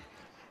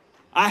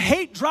 I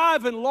hate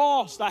driving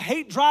lost. I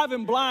hate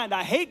driving blind.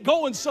 I hate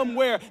going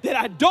somewhere that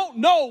I don't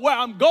know where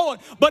I'm going.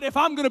 But if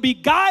I'm going to be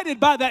guided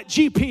by that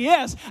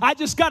GPS, I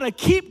just got to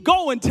keep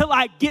going till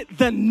I get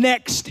the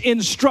next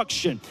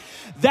instruction.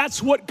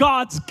 That's what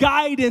God's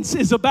guidance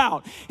is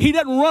about. He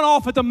doesn't run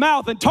off at the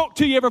mouth and talk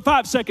to you every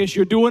 5 seconds.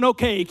 You're doing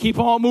okay. Keep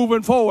on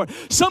moving forward.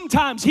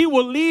 Sometimes He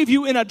will leave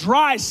you in a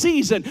dry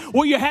season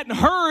where you hadn't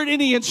heard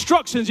any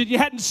instructions and you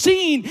hadn't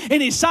seen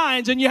any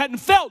signs and you hadn't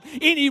felt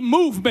any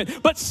movement.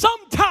 But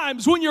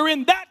sometimes when you're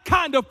in that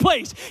kind of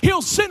place,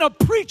 He'll send a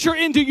preacher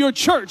into your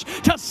church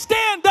to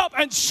stand up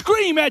and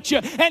scream at you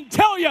and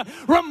tell you,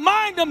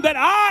 remind them that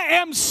I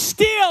am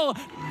still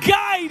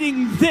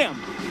guiding them.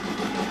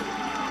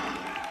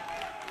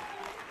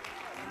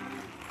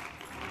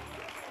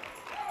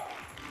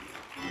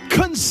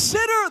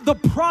 Consider the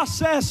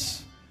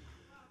process.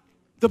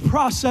 The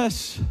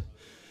process.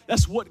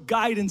 That's what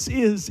guidance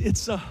is.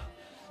 It's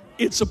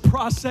a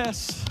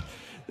process.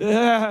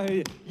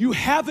 You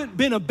haven't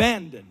been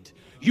abandoned.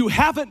 You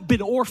haven't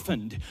been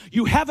orphaned.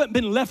 You haven't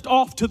been left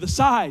off to the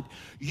side.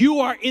 You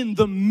are in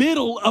the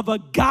middle of a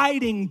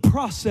guiding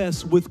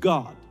process with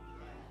God.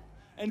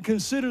 And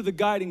consider the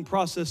guiding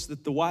process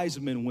that the wise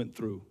men went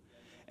through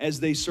as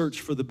they searched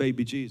for the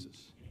baby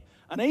Jesus.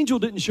 An angel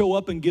didn't show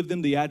up and give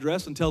them the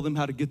address and tell them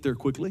how to get there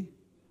quickly.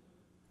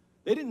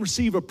 They didn't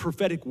receive a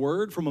prophetic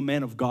word from a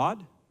man of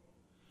God.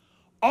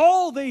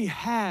 All they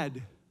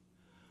had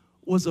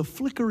was a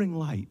flickering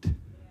light,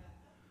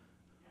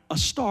 a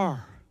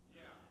star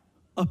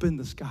up in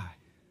the sky.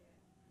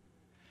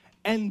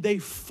 And they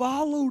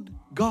followed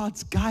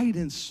God's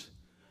guidance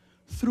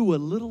through a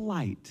little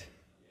light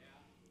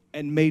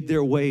and made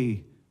their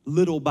way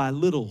little by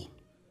little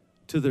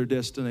to their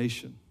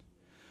destination.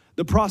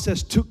 The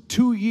process took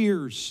 2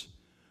 years,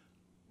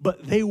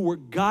 but they were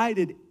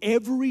guided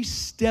every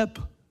step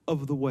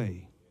of the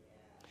way.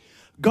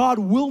 God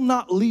will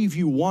not leave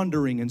you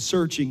wandering and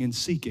searching and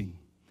seeking.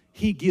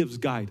 He gives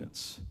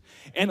guidance.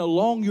 And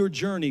along your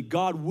journey,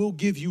 God will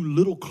give you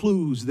little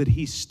clues that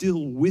He's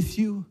still with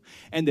you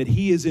and that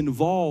He is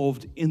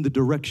involved in the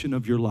direction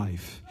of your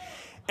life.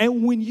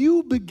 And when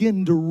you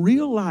begin to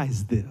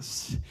realize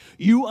this,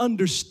 you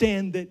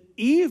understand that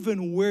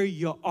even where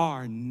you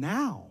are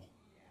now,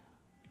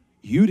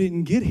 you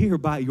didn't get here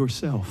by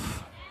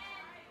yourself.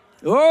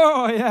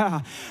 Oh,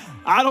 yeah.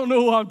 I don't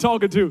know who I'm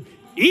talking to.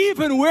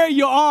 Even where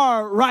you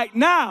are right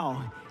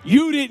now,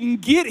 you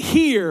didn't get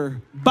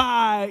here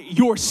by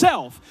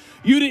yourself.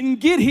 You didn't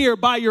get here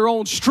by your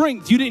own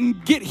strength. You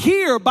didn't get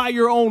here by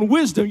your own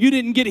wisdom. You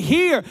didn't get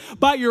here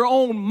by your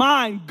own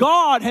mind.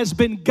 God has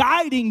been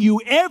guiding you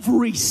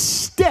every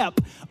step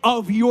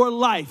of your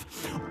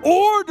life,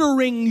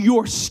 ordering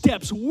your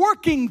steps,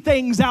 working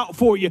things out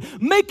for you,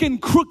 making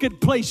crooked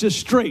places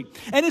straight.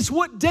 And it's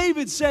what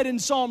David said in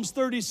Psalms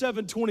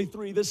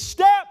 37:23. The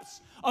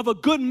steps of a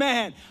good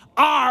man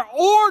are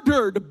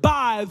ordered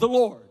by the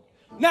Lord.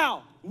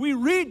 Now, we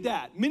read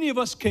that. Many of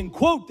us can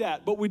quote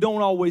that, but we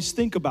don't always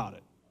think about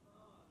it.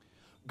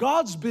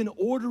 God's been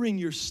ordering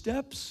your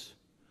steps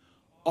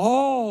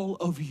all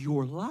of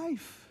your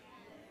life.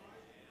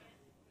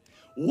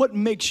 What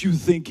makes you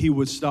think He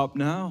would stop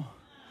now?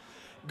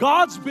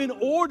 God's been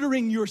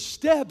ordering your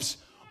steps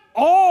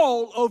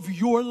all of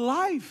your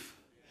life.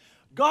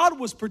 God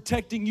was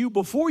protecting you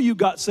before you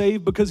got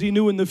saved because He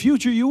knew in the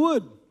future you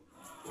would.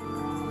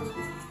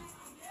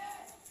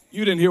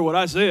 You didn't hear what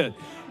I said.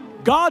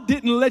 God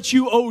didn't let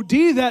you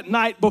OD that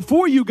night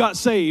before you got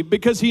saved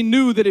because he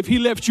knew that if he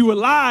left you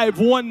alive,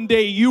 one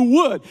day you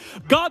would.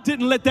 God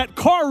didn't let that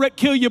car wreck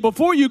kill you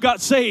before you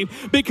got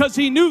saved because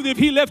he knew that if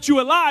he left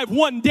you alive,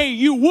 one day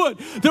you would.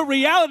 The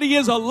reality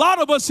is a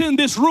lot of us in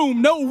this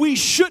room know we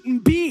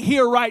shouldn't be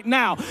here right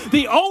now.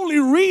 The only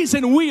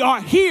reason we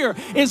are here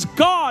is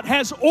God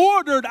has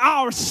ordered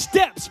our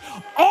steps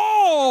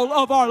all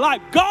of our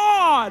life.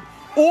 God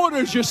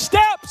orders your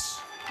steps.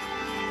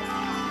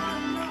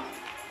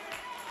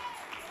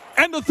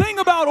 And the thing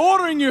about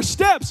ordering your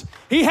steps,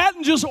 he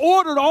hadn't just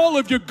ordered all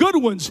of your good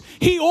ones,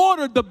 he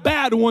ordered the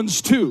bad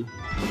ones too.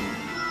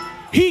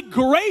 He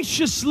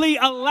graciously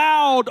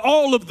allowed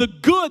all of the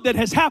good that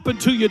has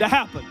happened to you to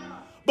happen,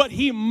 but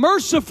he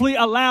mercifully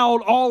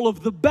allowed all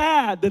of the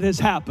bad that has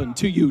happened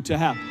to you to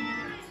happen.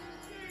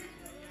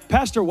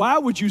 Pastor, why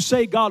would you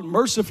say God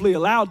mercifully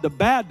allowed the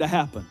bad to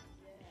happen?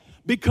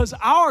 Because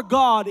our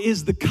God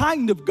is the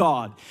kind of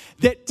God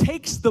that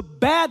takes the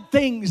bad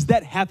things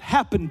that have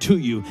happened to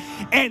you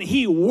and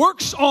he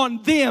works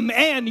on them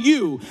and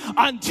you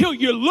until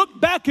you look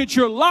back at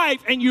your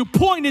life and you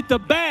point at the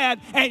bad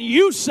and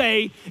you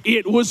say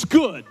it was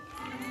good.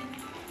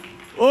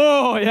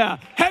 Oh yeah.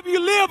 Have you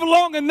lived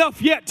long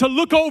enough yet to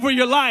look over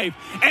your life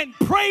and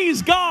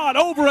praise God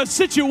over a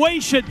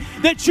situation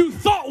that you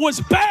thought was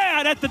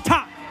bad at the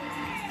time?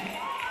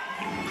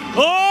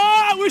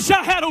 Oh, I wish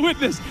I had a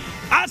witness.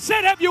 I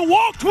said, have you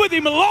walked with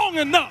him long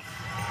enough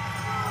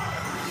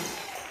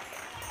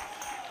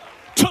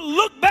to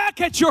look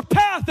back at your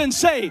path and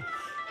say,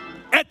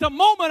 at the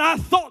moment I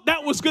thought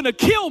that was going to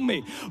kill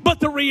me, but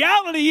the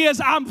reality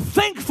is I'm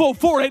thankful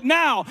for it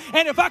now.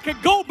 And if I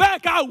could go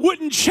back, I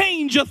wouldn't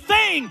change a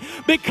thing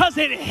because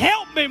it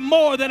helped me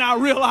more than I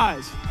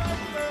realized.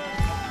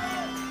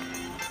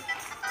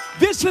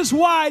 This is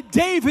why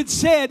David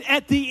said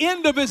at the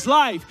end of his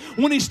life,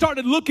 when he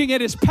started looking at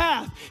his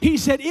path, he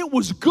said, it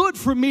was good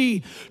for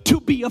me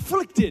to be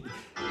afflicted.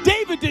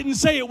 David didn't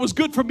say it was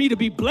good for me to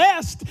be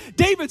blessed.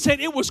 David said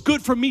it was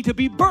good for me to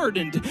be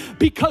burdened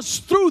because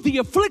through the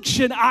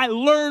affliction, I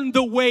learned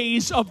the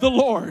ways of the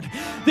Lord.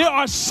 There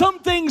are some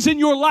things in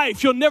your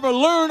life you'll never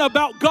learn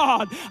about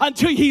God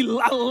until he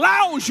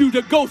allows you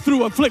to go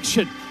through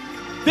affliction.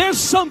 There's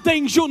some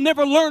things you'll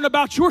never learn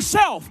about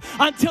yourself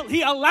until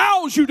he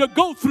allows you to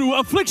go through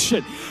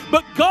affliction.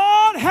 But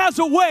God has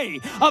a way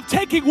of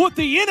taking what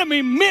the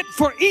enemy meant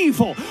for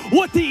evil,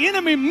 what the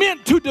enemy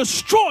meant to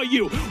destroy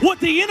you, what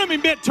the enemy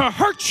meant to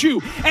hurt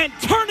you, and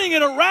turning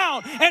it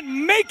around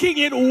and making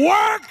it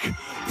work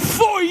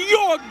for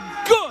your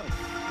good.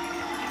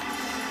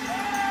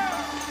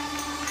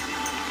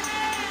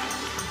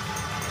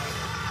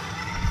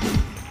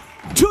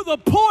 To the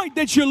point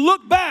that you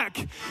look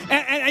back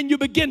and you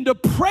begin to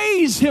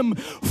praise him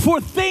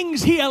for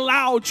things he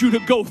allowed you to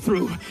go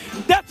through.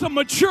 That's a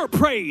mature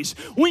praise.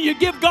 When you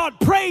give God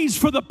praise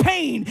for the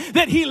pain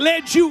that he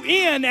led you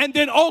in and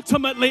then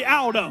ultimately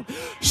out of.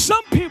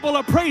 Some people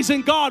are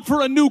praising God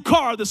for a new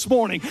car this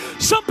morning.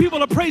 Some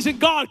people are praising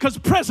God because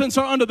presents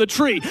are under the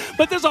tree.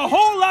 But there's a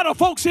whole lot of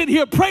folks in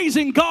here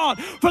praising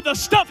God for the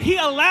stuff he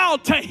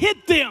allowed to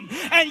hit them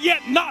and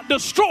yet not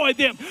destroy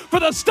them. For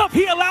the stuff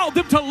he allowed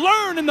them to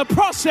learn in the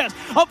process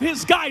of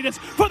his guidance,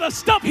 for the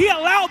stuff he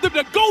allowed them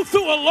to go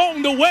through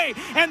along the way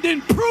and then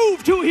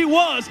proved who he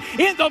was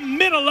in the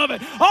middle of it.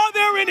 Are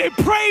there any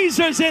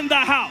praisers in the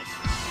house?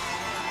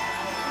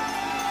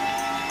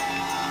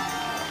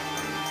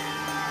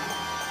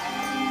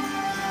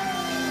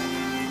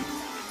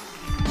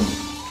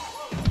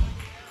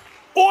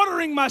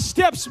 Ordering my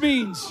steps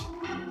means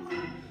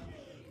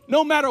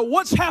no matter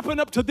what's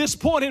happened up to this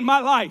point in my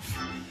life,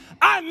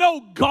 I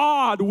know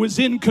God was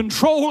in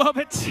control of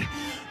it.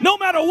 No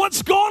matter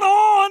what's gone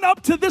on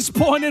up to this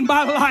point in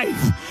my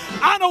life,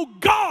 I know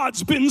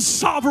God's been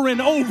sovereign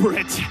over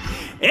it.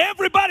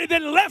 Everybody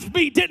that left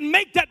me didn't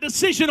make that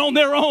decision on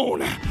their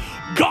own.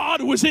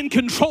 God was in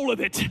control of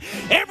it.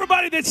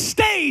 Everybody that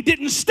stayed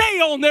didn't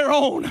stay on their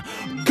own.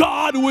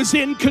 God was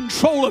in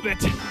control of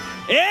it.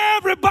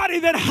 Everybody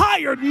that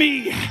hired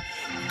me,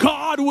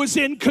 God was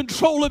in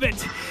control of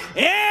it.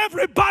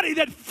 Everybody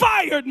that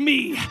fired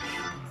me,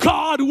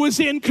 God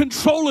was in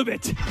control of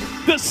it.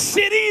 The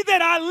city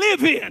that I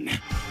live in,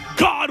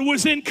 God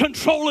was in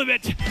control of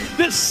it.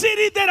 The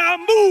city that I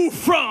moved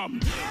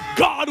from,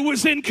 God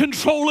was in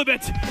control of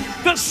it.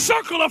 The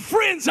circle of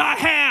friends I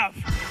have,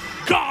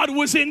 God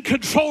was in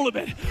control of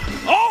it.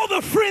 All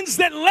the friends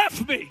that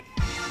left me,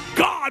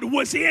 God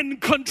was in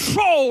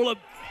control of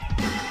it.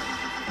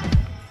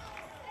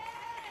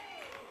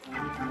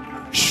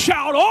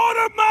 Shout,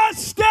 order my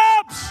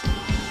steps.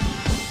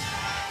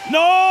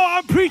 No,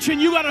 I'm preaching.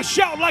 You got to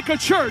shout like a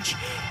church.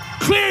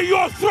 Clear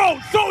your throat.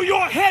 Throw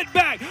your head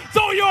back.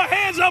 Throw your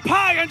hands up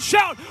high and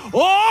shout,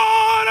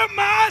 order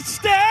my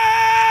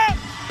steps.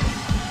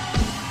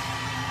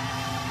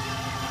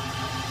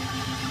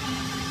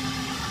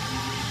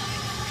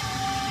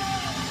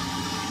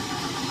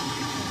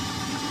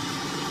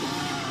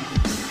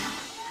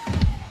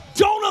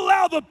 Don't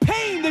allow the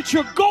pain that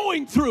you're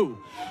going through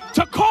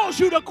to cause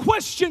you to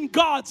question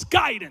God's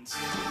guidance.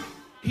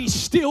 He's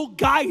still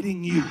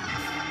guiding you.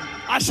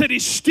 I said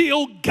he's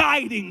still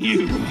guiding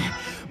you.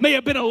 May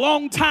have been a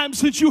long time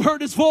since you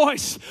heard his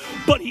voice,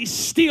 but he's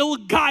still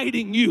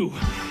guiding you.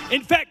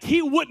 In fact,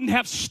 he wouldn't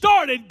have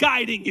started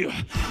guiding you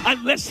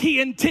unless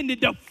he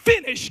intended to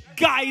finish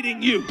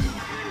guiding you.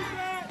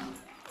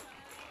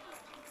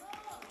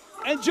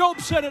 And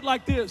Job said it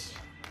like this.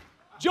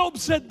 Job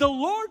said, the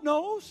Lord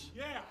knows.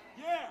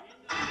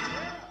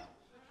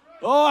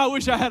 Oh, I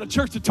wish I had a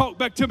church to talk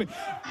back to me.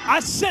 I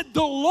said,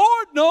 the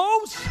Lord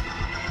knows.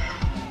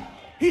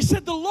 He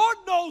said, the Lord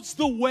knows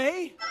the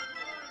way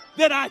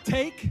that I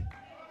take,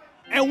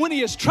 and when he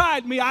has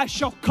tried me, I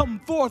shall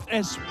come forth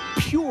as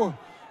pure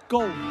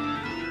gold.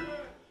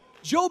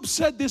 Job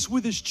said this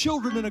with his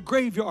children in a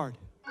graveyard,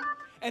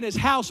 and his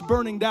house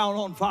burning down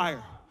on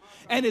fire,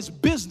 and his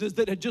business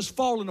that had just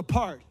fallen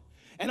apart,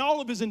 and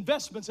all of his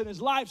investments and his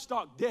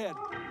livestock dead.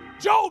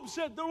 Job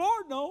said, the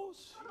Lord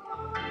knows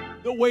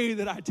the way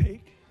that I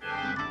take.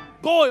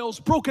 Boils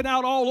broken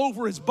out all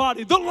over his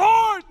body. The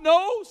Lord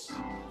knows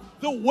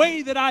the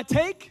way that I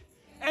take.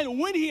 And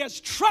when he has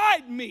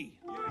tried me,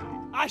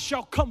 I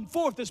shall come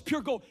forth as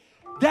pure gold.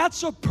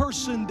 That's a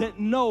person that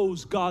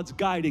knows God's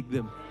guiding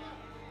them.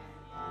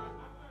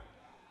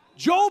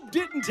 Job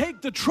didn't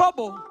take the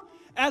trouble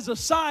as a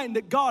sign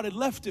that God had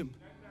left him.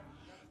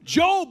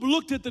 Job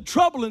looked at the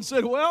trouble and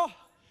said, well,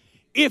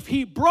 if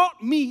he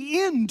brought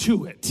me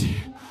into it.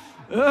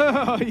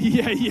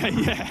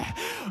 Yeah.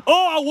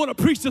 Oh, I want to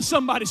preach to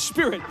somebody's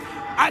spirit.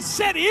 I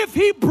said, if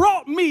he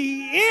brought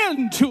me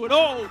into it,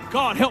 oh,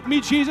 God, help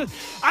me, Jesus.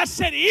 I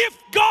said, if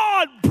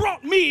God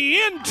brought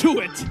me into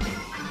it,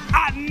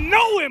 I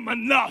know him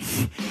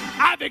enough.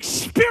 I've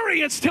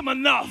experienced him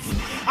enough.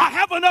 I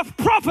have enough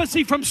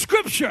prophecy from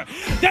Scripture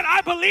that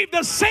I believe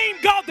the same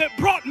God that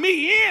brought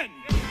me in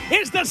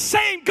is the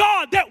same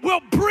God that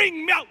will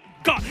bring me out.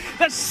 God,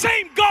 the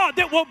same God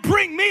that will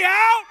bring me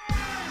out.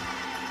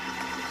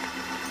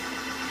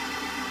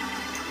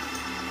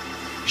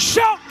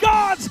 Shout,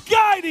 God's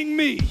guiding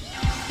me.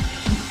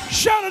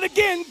 Shout it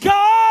again,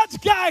 God's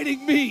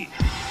guiding me.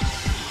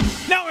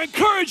 Now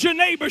encourage your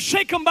neighbor,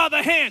 shake him by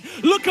the hand,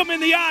 look him in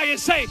the eye and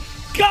say,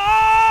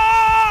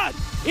 God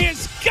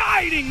is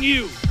guiding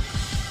you.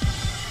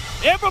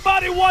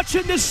 Everybody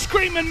watching this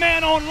screaming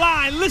man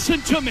online,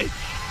 listen to me.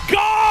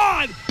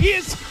 God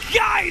is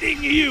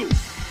guiding you.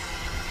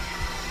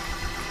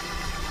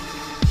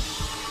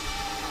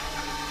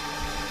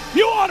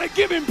 You ought to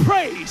give him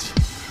praise.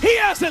 He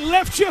hasn't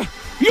left you.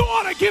 You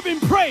ought to give him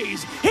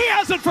praise. He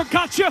hasn't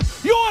forgot you.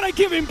 You ought to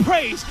give him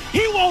praise.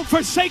 He won't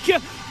forsake you.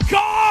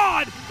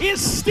 God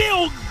is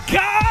still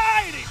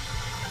guiding.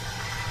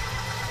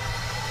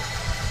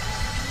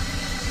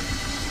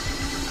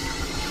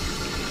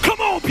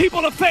 Come on,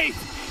 people of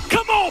faith.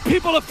 Come on,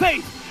 people of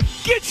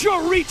faith. Get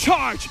your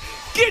recharge.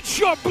 Get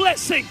your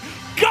blessing.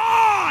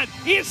 God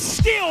is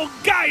still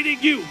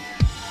guiding you.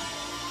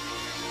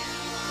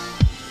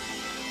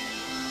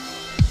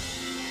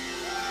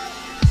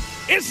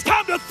 It's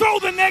time to throw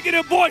the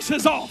negative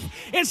voices off.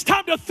 It's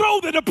time to throw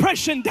the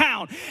depression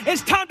down.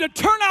 It's time to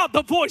turn out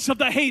the voice of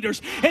the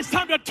haters. It's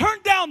time to turn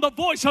down the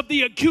voice of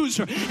the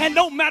accuser. And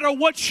no matter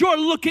what you're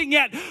looking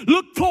at,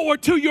 look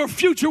forward to your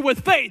future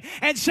with faith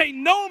and say,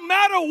 no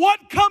matter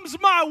what comes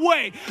my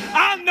way,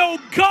 I know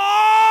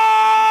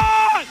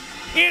God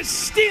is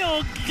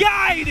still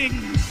guiding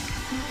me.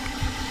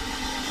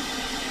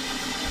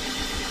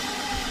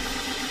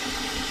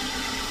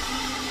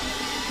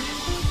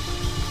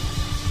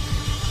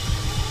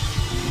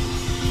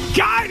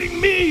 Guiding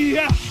me,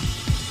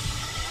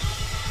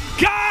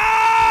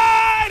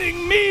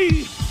 guiding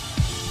me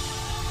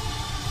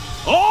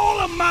all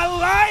of my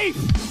life,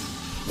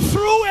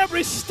 through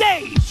every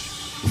stage,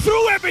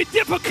 through every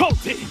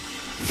difficulty,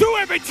 through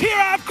every tear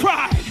I've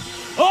cried,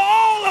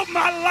 all of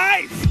my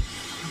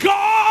life,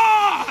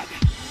 God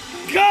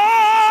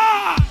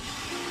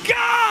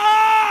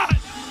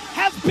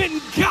has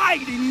been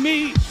guiding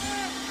me.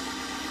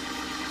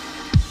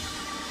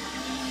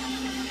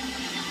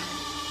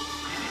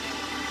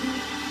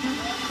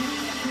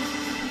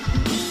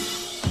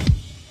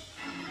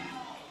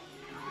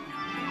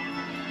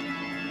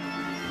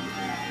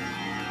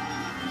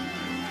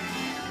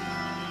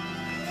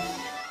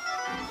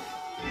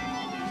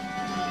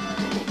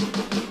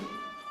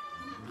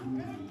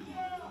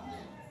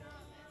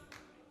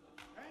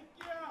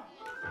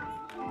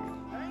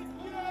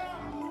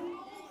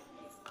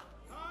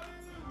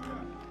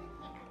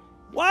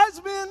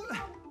 Wise men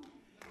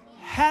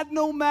had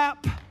no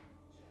map.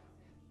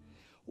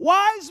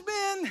 Wise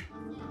men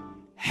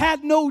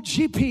had no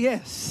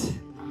GPS.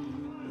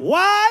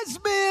 Wise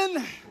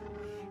men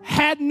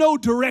had no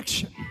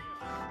direction.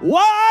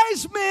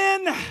 Wise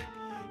men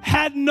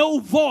had no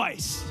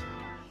voice.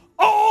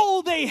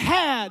 All they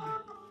had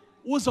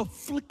was a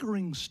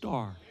flickering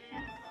star.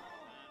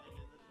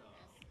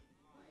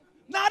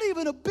 Not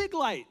even a big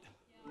light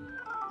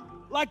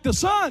like the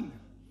sun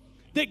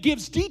that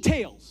gives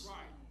details.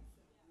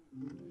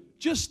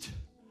 Just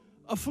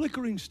a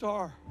flickering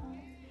star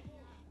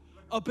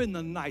up in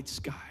the night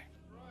sky.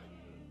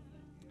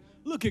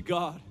 Look at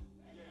God.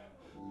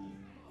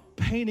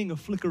 painting a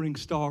flickering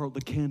star on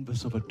the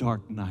canvas of a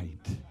dark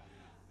night.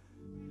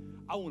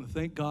 I want to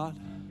thank God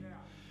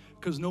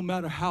because no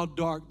matter how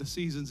dark the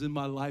seasons in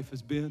my life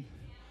has been,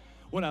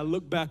 when I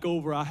look back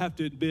over, I have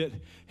to admit,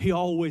 He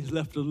always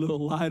left a little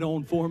light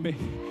on for me.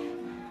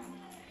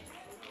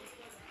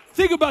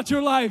 Think about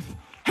your life.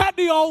 Hadn't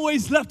He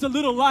always left a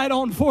little light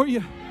on for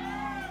you?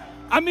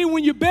 I mean,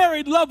 when you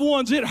buried loved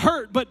ones, it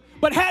hurt, but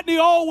hadn't He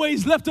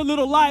always left a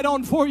little light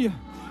on for you?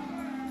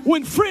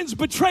 When friends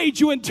betrayed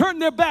you and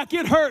turned their back,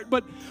 it hurt,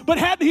 but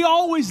hadn't He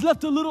always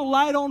left a little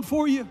light on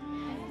for you?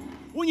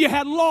 When you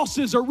had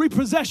losses or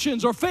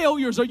repossessions or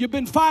failures or you've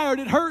been fired,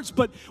 it hurts,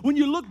 but when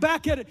you look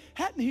back at it,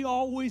 hadn't He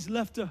always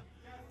left a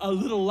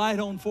little light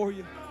on for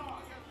you?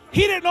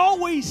 He didn't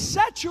always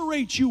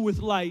saturate you with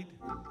light,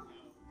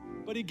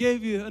 but He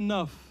gave you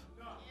enough,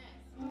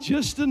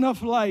 just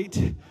enough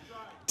light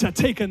to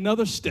take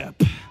another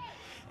step.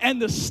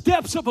 And the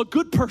steps of a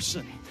good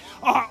person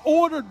are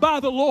ordered by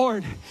the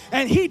Lord,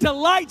 and He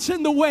delights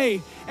in the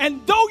way.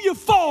 And though you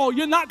fall,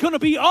 you're not going to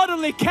be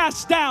utterly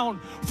cast down,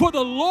 for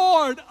the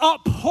Lord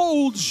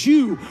upholds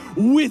you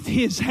with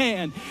His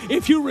hand.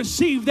 If you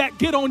receive that,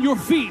 get on your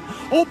feet,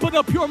 open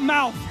up your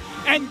mouth,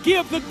 and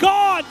give the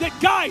God that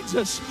guides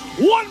us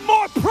one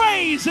more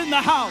praise in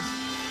the house.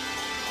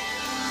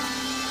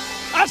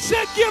 I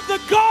said, give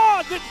the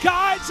God that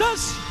guides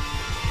us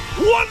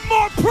one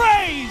more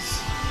praise.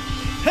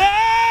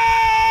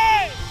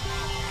 Hey!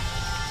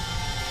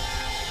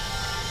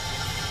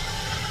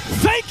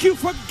 Thank you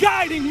for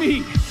guiding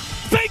me.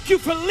 Thank you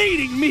for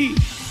leading me.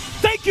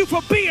 Thank you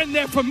for being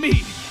there for me.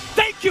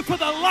 Thank you for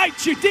the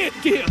light you did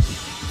give.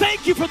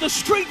 Thank you for the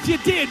strength you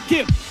did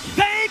give.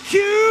 Thank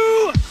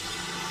you.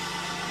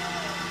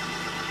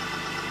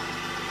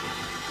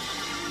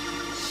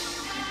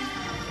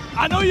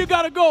 I know you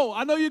got to go.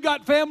 I know you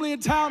got family in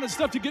town and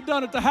stuff to get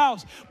done at the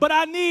house, but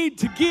I need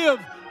to give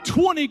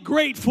 20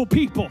 grateful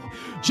people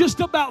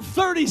just about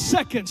 30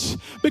 seconds,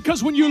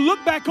 because when you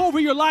look back over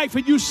your life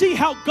and you see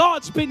how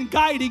God's been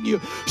guiding you,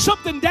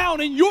 something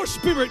down in your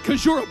spirit,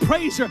 because you're a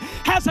praiser,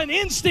 has an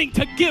instinct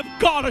to give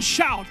God a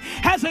shout,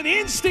 has an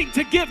instinct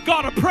to give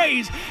God a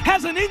praise,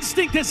 has an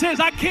instinct that says,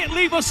 I can't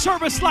leave a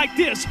service like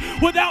this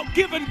without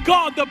giving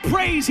God the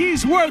praise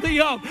He's worthy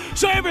of.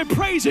 So every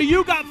praiser,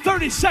 you got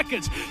 30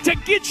 seconds to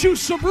get you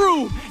some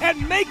room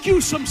and make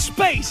you some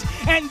space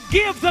and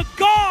give the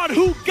God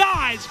who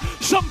guides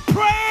some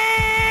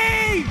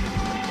praise.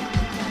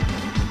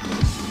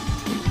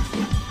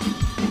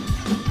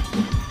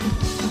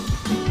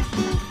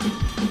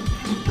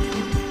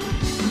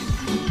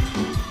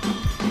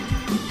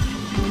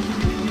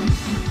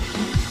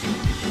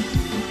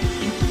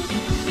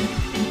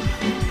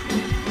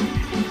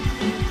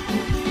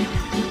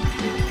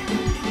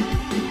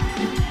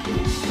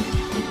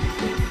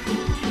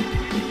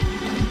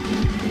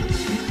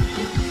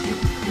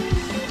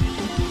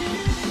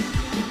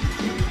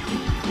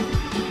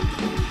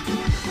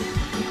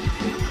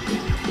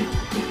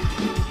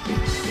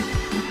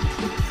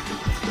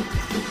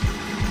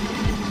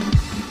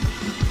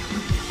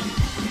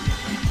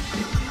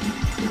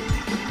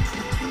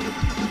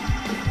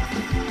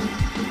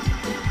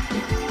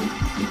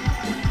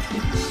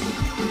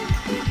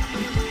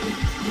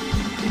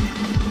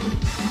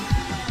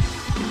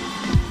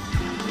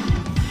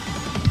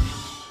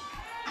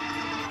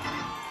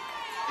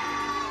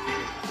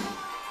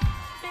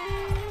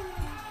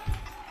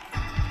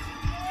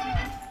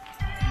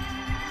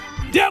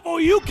 Devil,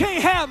 you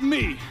can't have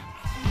me,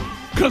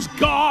 because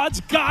God's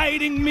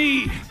guiding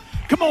me.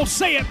 Come on,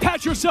 say it.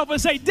 Pat yourself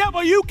and say,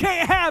 devil, you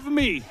can't have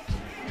me,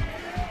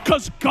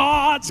 because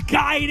God's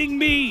guiding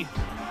me.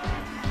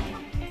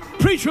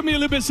 Preach for me a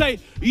little bit. Say,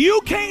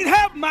 you can't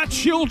have my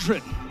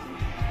children.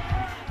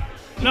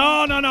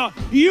 No.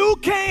 You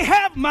can't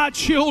have my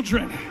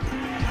children,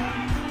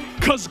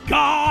 because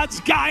God's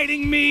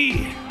guiding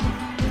me.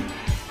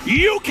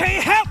 You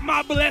can't have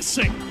my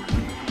blessing,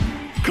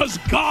 because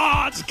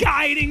God's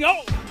guiding.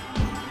 Oh,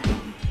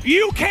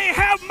 you can't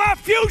have my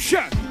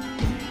future,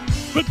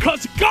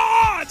 because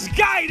God's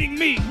guiding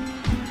me.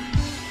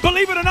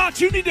 Believe it or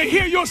not, you need to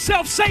hear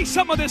yourself say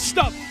some of this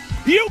stuff.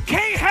 You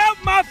can't have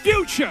my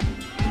future,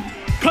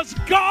 because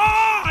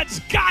God's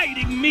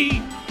guiding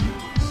me.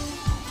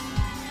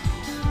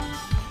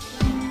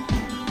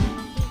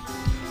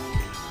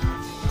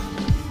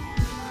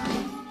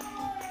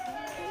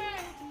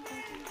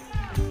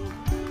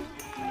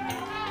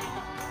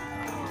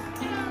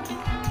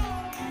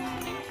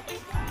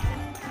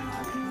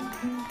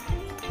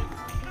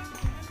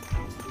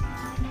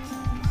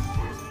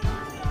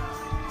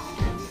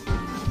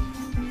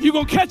 You're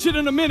going to catch it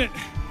in a minute.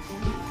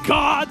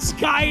 God's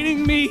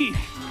guiding me.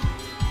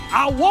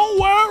 I won't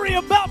worry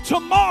about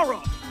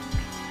tomorrow.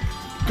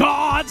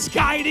 God's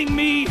guiding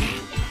me.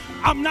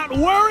 I'm not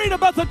worried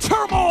about the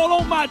turmoil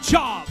on my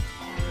job.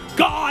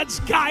 God's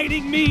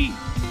guiding me.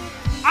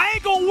 I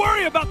ain't going to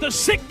worry about the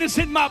sickness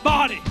in my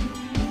body.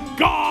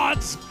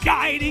 God's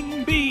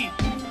guiding me.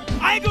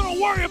 I ain't going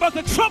to worry about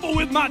the trouble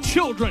with my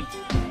children.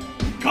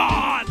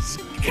 God's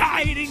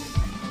guiding me.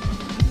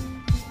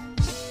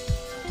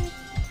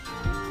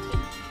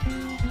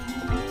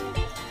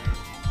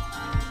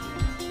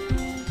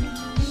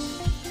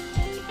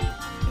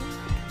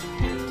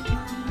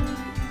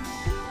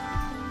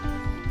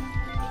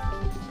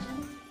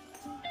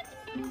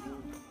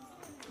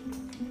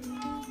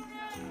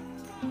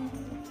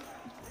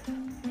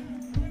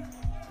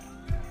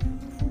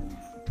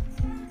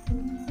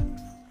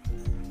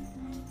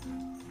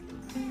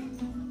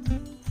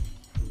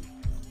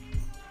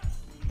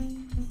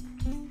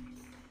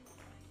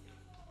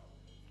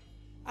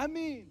 I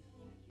mean,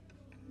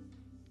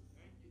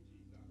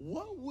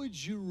 what would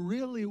you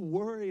really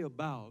worry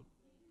about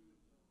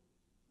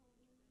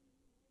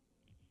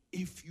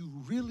if you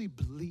really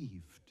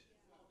believed?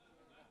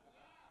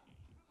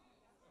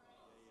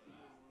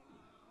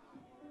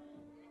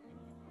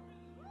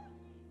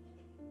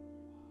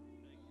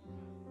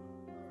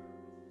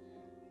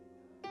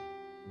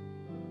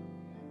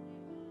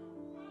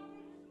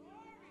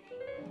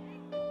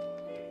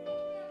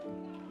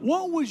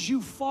 What would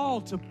you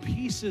fall to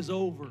pieces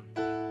over?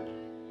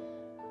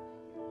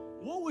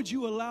 What would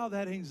you allow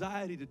that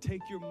anxiety to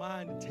take your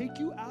mind and take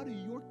you out of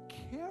your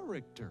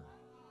character?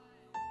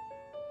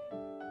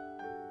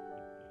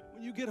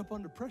 When you get up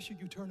under pressure,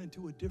 you turn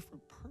into a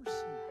different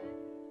person.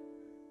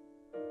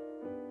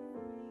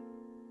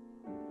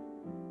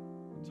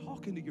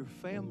 Talking to your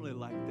family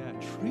like that,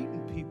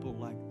 treating people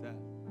like that.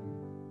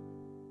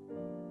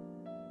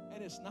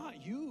 And it's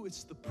not you,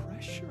 it's the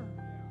pressure.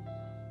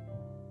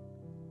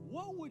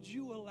 What would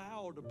you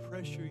allow to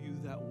pressure you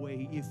that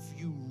way if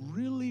you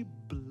really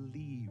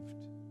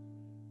believed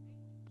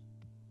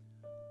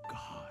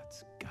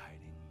God's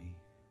guiding me?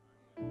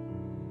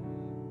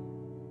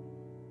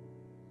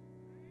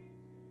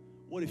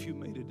 What if you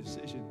made a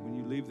decision when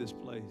you leave this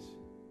place?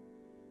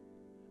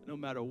 No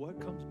matter what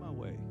comes my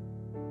way.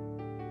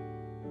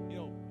 You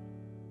know,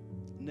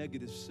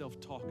 negative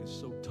self-talk is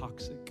so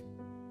toxic.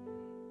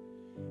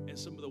 And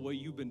some of the way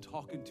you've been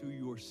talking to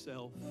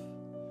yourself,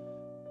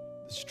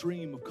 the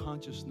stream of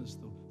consciousness,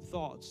 the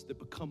thoughts that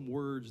become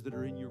words that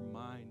are in your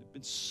mind have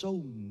been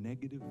so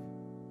negative.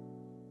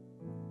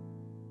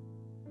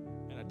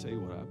 And I tell you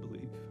what I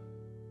believe.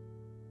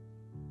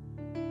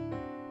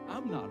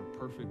 I'm not a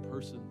perfect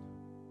person.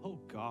 Oh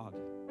God.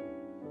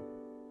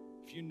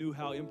 If you knew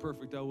how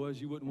imperfect I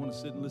was, you wouldn't want to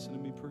sit and listen to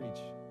me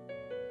preach.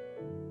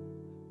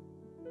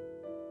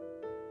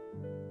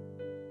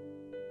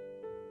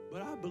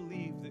 But I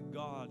believe that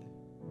God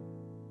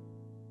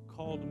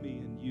called me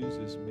and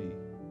uses me.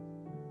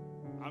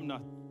 I'm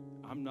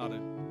not a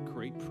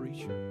great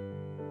preacher.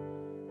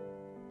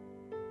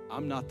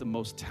 I'm not the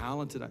most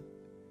talented.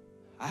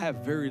 I have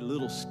very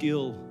little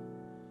skill.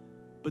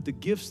 But the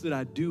gifts that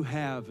I do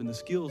have and the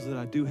skills that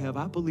I do have,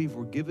 I believe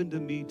were given to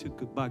me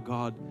by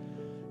God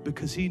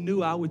because He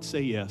knew I would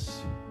say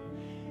yes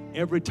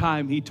every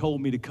time He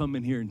told me to come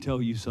in here and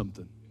tell you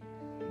something.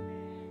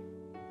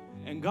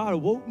 And God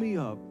woke me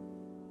up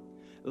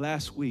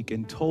last week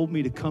and told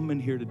me to come in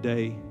here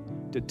today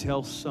to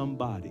tell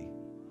somebody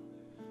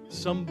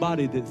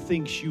that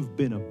thinks you've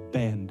been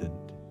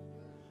abandoned,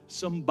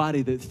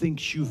 somebody that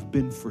thinks you've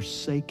been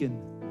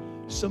forsaken,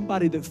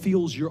 somebody that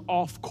feels you're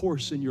off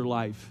course in your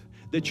life,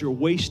 that you're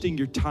wasting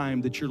your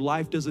time, that your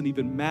life doesn't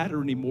even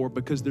matter anymore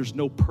because there's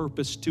no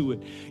purpose to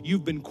it.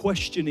 You've been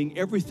questioning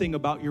everything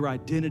about your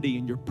identity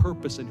and your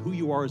purpose and who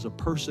you are as a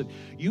person.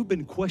 You've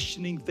been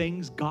questioning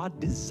things God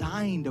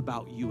designed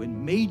about you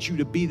and made you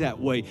to be that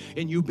way,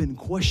 and you've been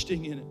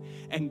questioning it.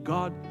 And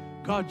God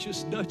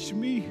just nudged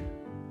me.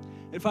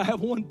 If I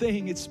have one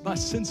thing, it's my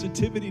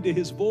sensitivity to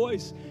His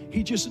voice.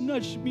 He just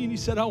nudged me and He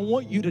said, I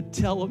want you to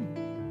tell them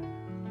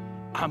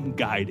I'm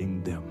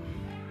guiding them.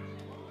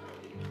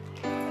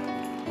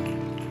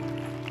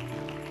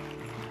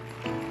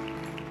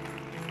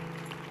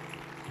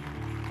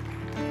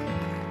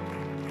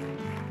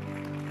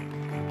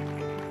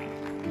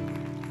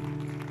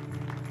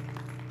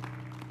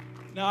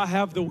 Now I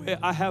have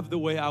the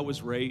way I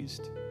was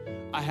raised.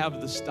 I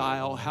have the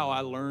style, how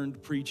I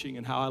learned preaching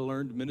and how I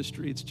learned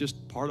ministry. It's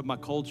just part of my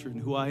culture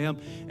and who I am.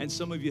 And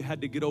some of you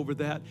had to get over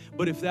that.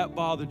 But if that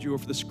bothered you, or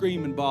if the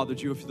screaming bothered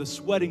you, if the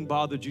sweating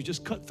bothered you,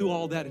 just cut through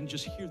all that and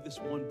just hear this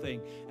one thing.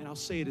 And I'll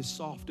say it as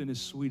soft and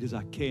as sweet as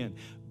I can.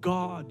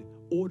 God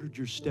ordered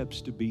your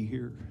steps to be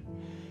here.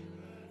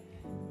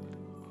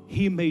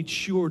 He made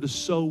sure to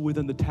sow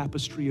within the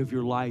tapestry of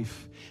your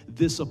life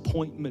this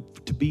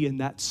appointment to be in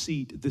that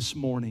seat this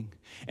morning,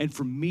 and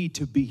for me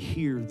to be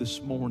here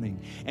this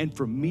morning, and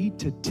for me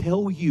to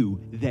tell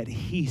you that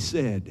He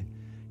said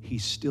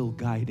He's still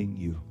guiding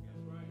you.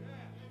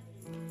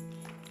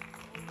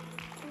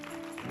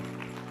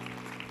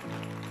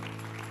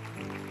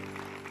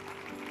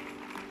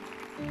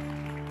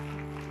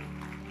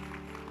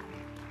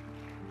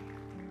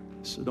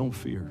 So don't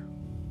fear.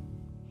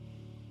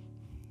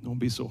 Don't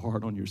be so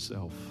hard on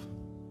yourself.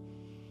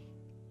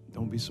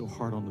 Don't be so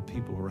hard on the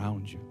people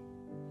around you.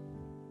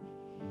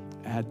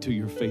 Add to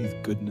your faith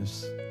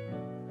goodness.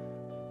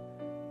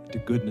 To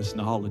goodness,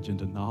 knowledge, and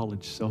to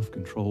knowledge,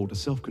 self-control. To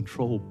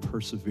self-control,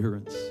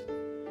 perseverance.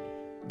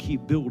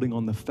 Keep building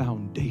on the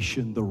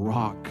foundation, the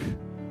rock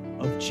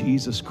of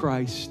Jesus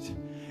Christ.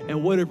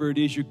 And whatever it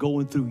is you're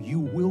going through, you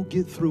will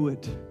get through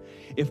it.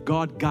 If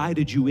God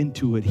guided you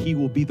into it, He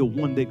will be the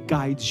one that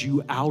guides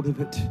you out of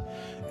it.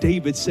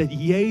 David said,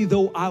 yea,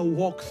 though I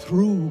walk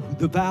through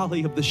the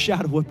valley of the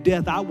shadow of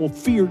death, I will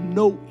fear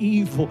no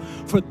evil,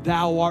 for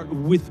Thou art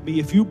with me.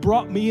 If you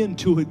brought me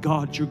into it,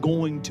 God, you're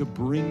going to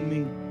bring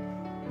me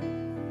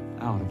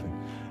out of it.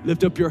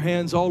 Lift up your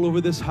hands all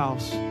over this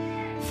house.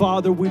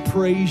 Father, we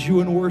praise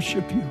You and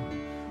worship You.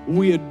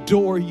 We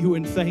adore You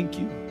and thank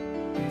You.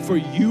 For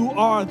you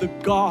are the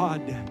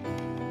God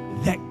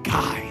that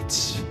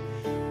guides.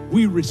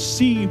 We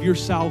receive your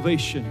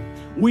salvation.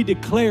 We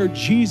declare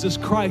Jesus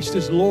Christ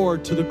is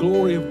Lord to the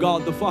glory of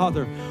God the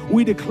Father.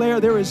 We declare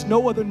there is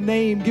no other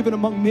name given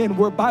among men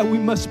whereby we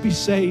must be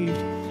saved.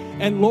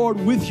 And Lord,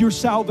 with your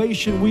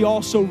salvation, we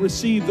also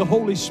receive the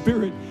Holy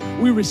Spirit.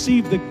 We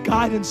receive the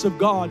guidance of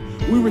God.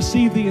 We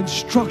receive the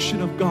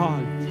instruction of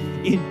God.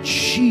 In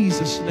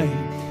Jesus' name.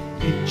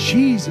 In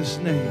Jesus'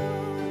 name.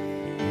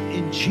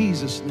 In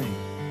Jesus' name.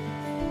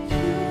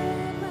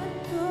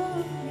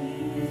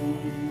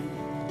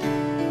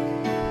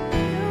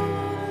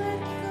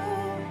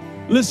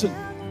 Listen,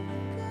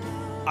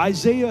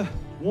 Isaiah,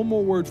 one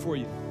more word for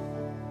you.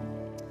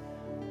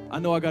 I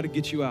know I got to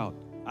get you out.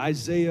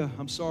 Isaiah,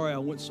 I'm sorry I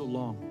went so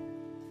long.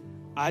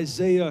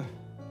 Isaiah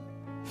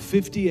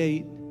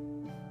 58,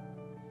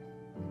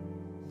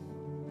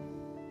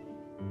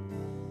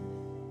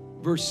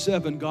 verse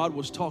 7, God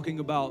was talking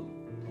about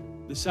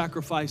the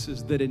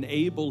sacrifices that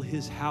enable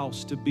His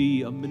house to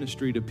be a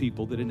ministry to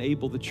people, that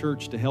enable the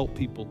church to help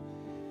people.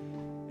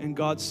 And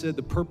God said,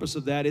 the purpose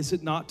of that, is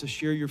it not to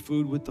share your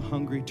food with the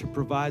hungry, to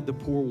provide the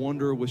poor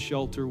wanderer with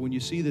shelter, when you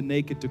see the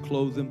naked to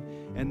clothe them,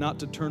 and not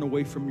to turn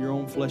away from your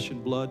own flesh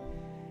and blood?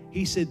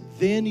 He said,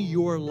 then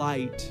your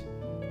light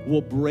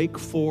will break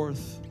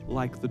forth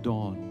like the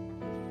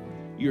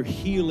dawn. Your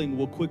healing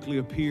will quickly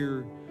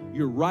appear.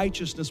 Your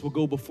righteousness will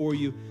go before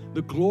you.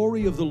 The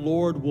glory of the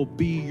Lord will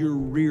be your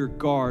rear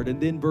guard.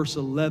 And then verse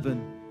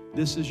 11,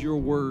 this is your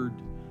word.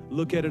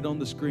 Look at it on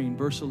the screen.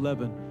 Verse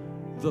 11,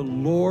 the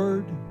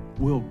Lord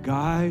will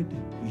guide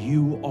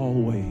you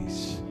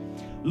always.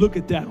 Look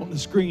at that on the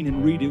screen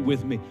and read it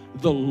with me.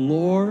 The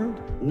Lord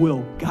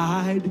will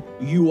guide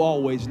you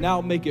always. Now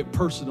make it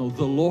personal.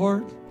 The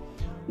Lord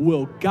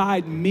will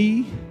guide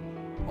me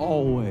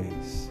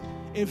always.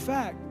 In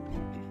fact,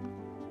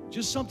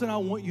 just something I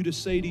want you to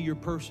say to your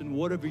person,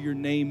 whatever your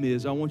name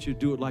is, I want you to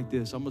do it like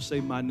this. I'm going to say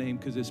my name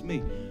because it's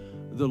me.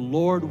 The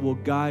Lord will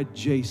guide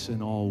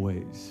Jason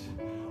always.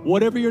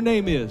 Whatever your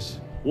name is,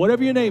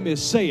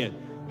 say it.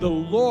 The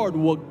Lord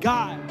will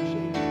guide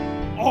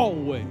Jason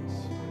always.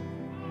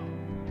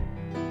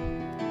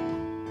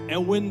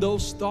 And when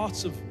those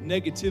thoughts of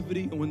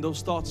negativity and when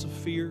those thoughts of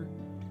fear,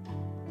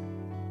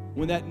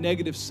 when that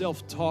negative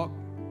self-talk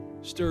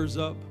stirs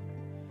up,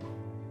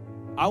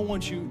 I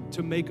want you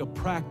to make a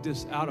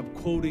practice out of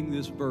quoting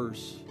this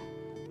verse.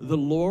 The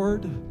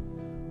Lord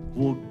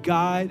will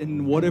guide,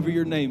 and whatever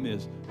your name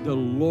is, the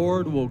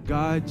Lord will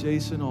guide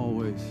Jason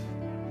always.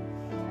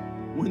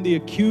 When the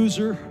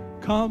accuser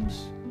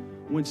comes,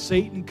 when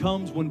Satan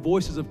comes, when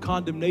voices of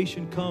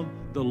condemnation come,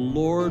 the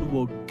Lord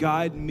will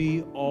guide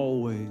me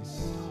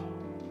always.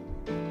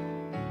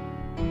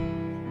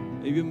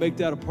 If you make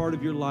that a part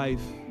of your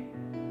life,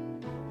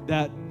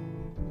 that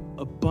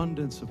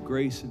abundance of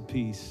grace and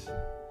peace,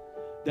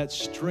 that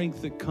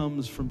strength that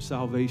comes from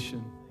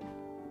salvation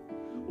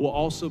will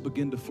also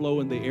begin to flow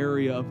in the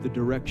area of the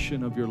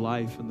direction of your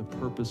life and the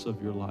purpose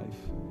of your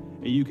life.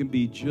 And you can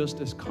be just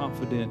as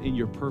confident in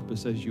your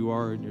purpose as you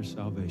are in your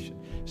salvation.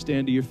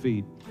 Stand to your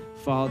feet.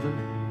 Father,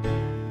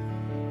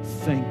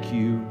 thank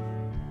you.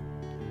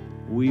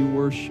 We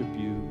worship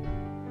you.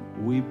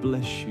 We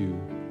bless you.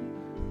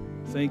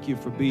 Thank you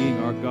for being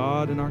our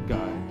God and our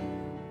guide.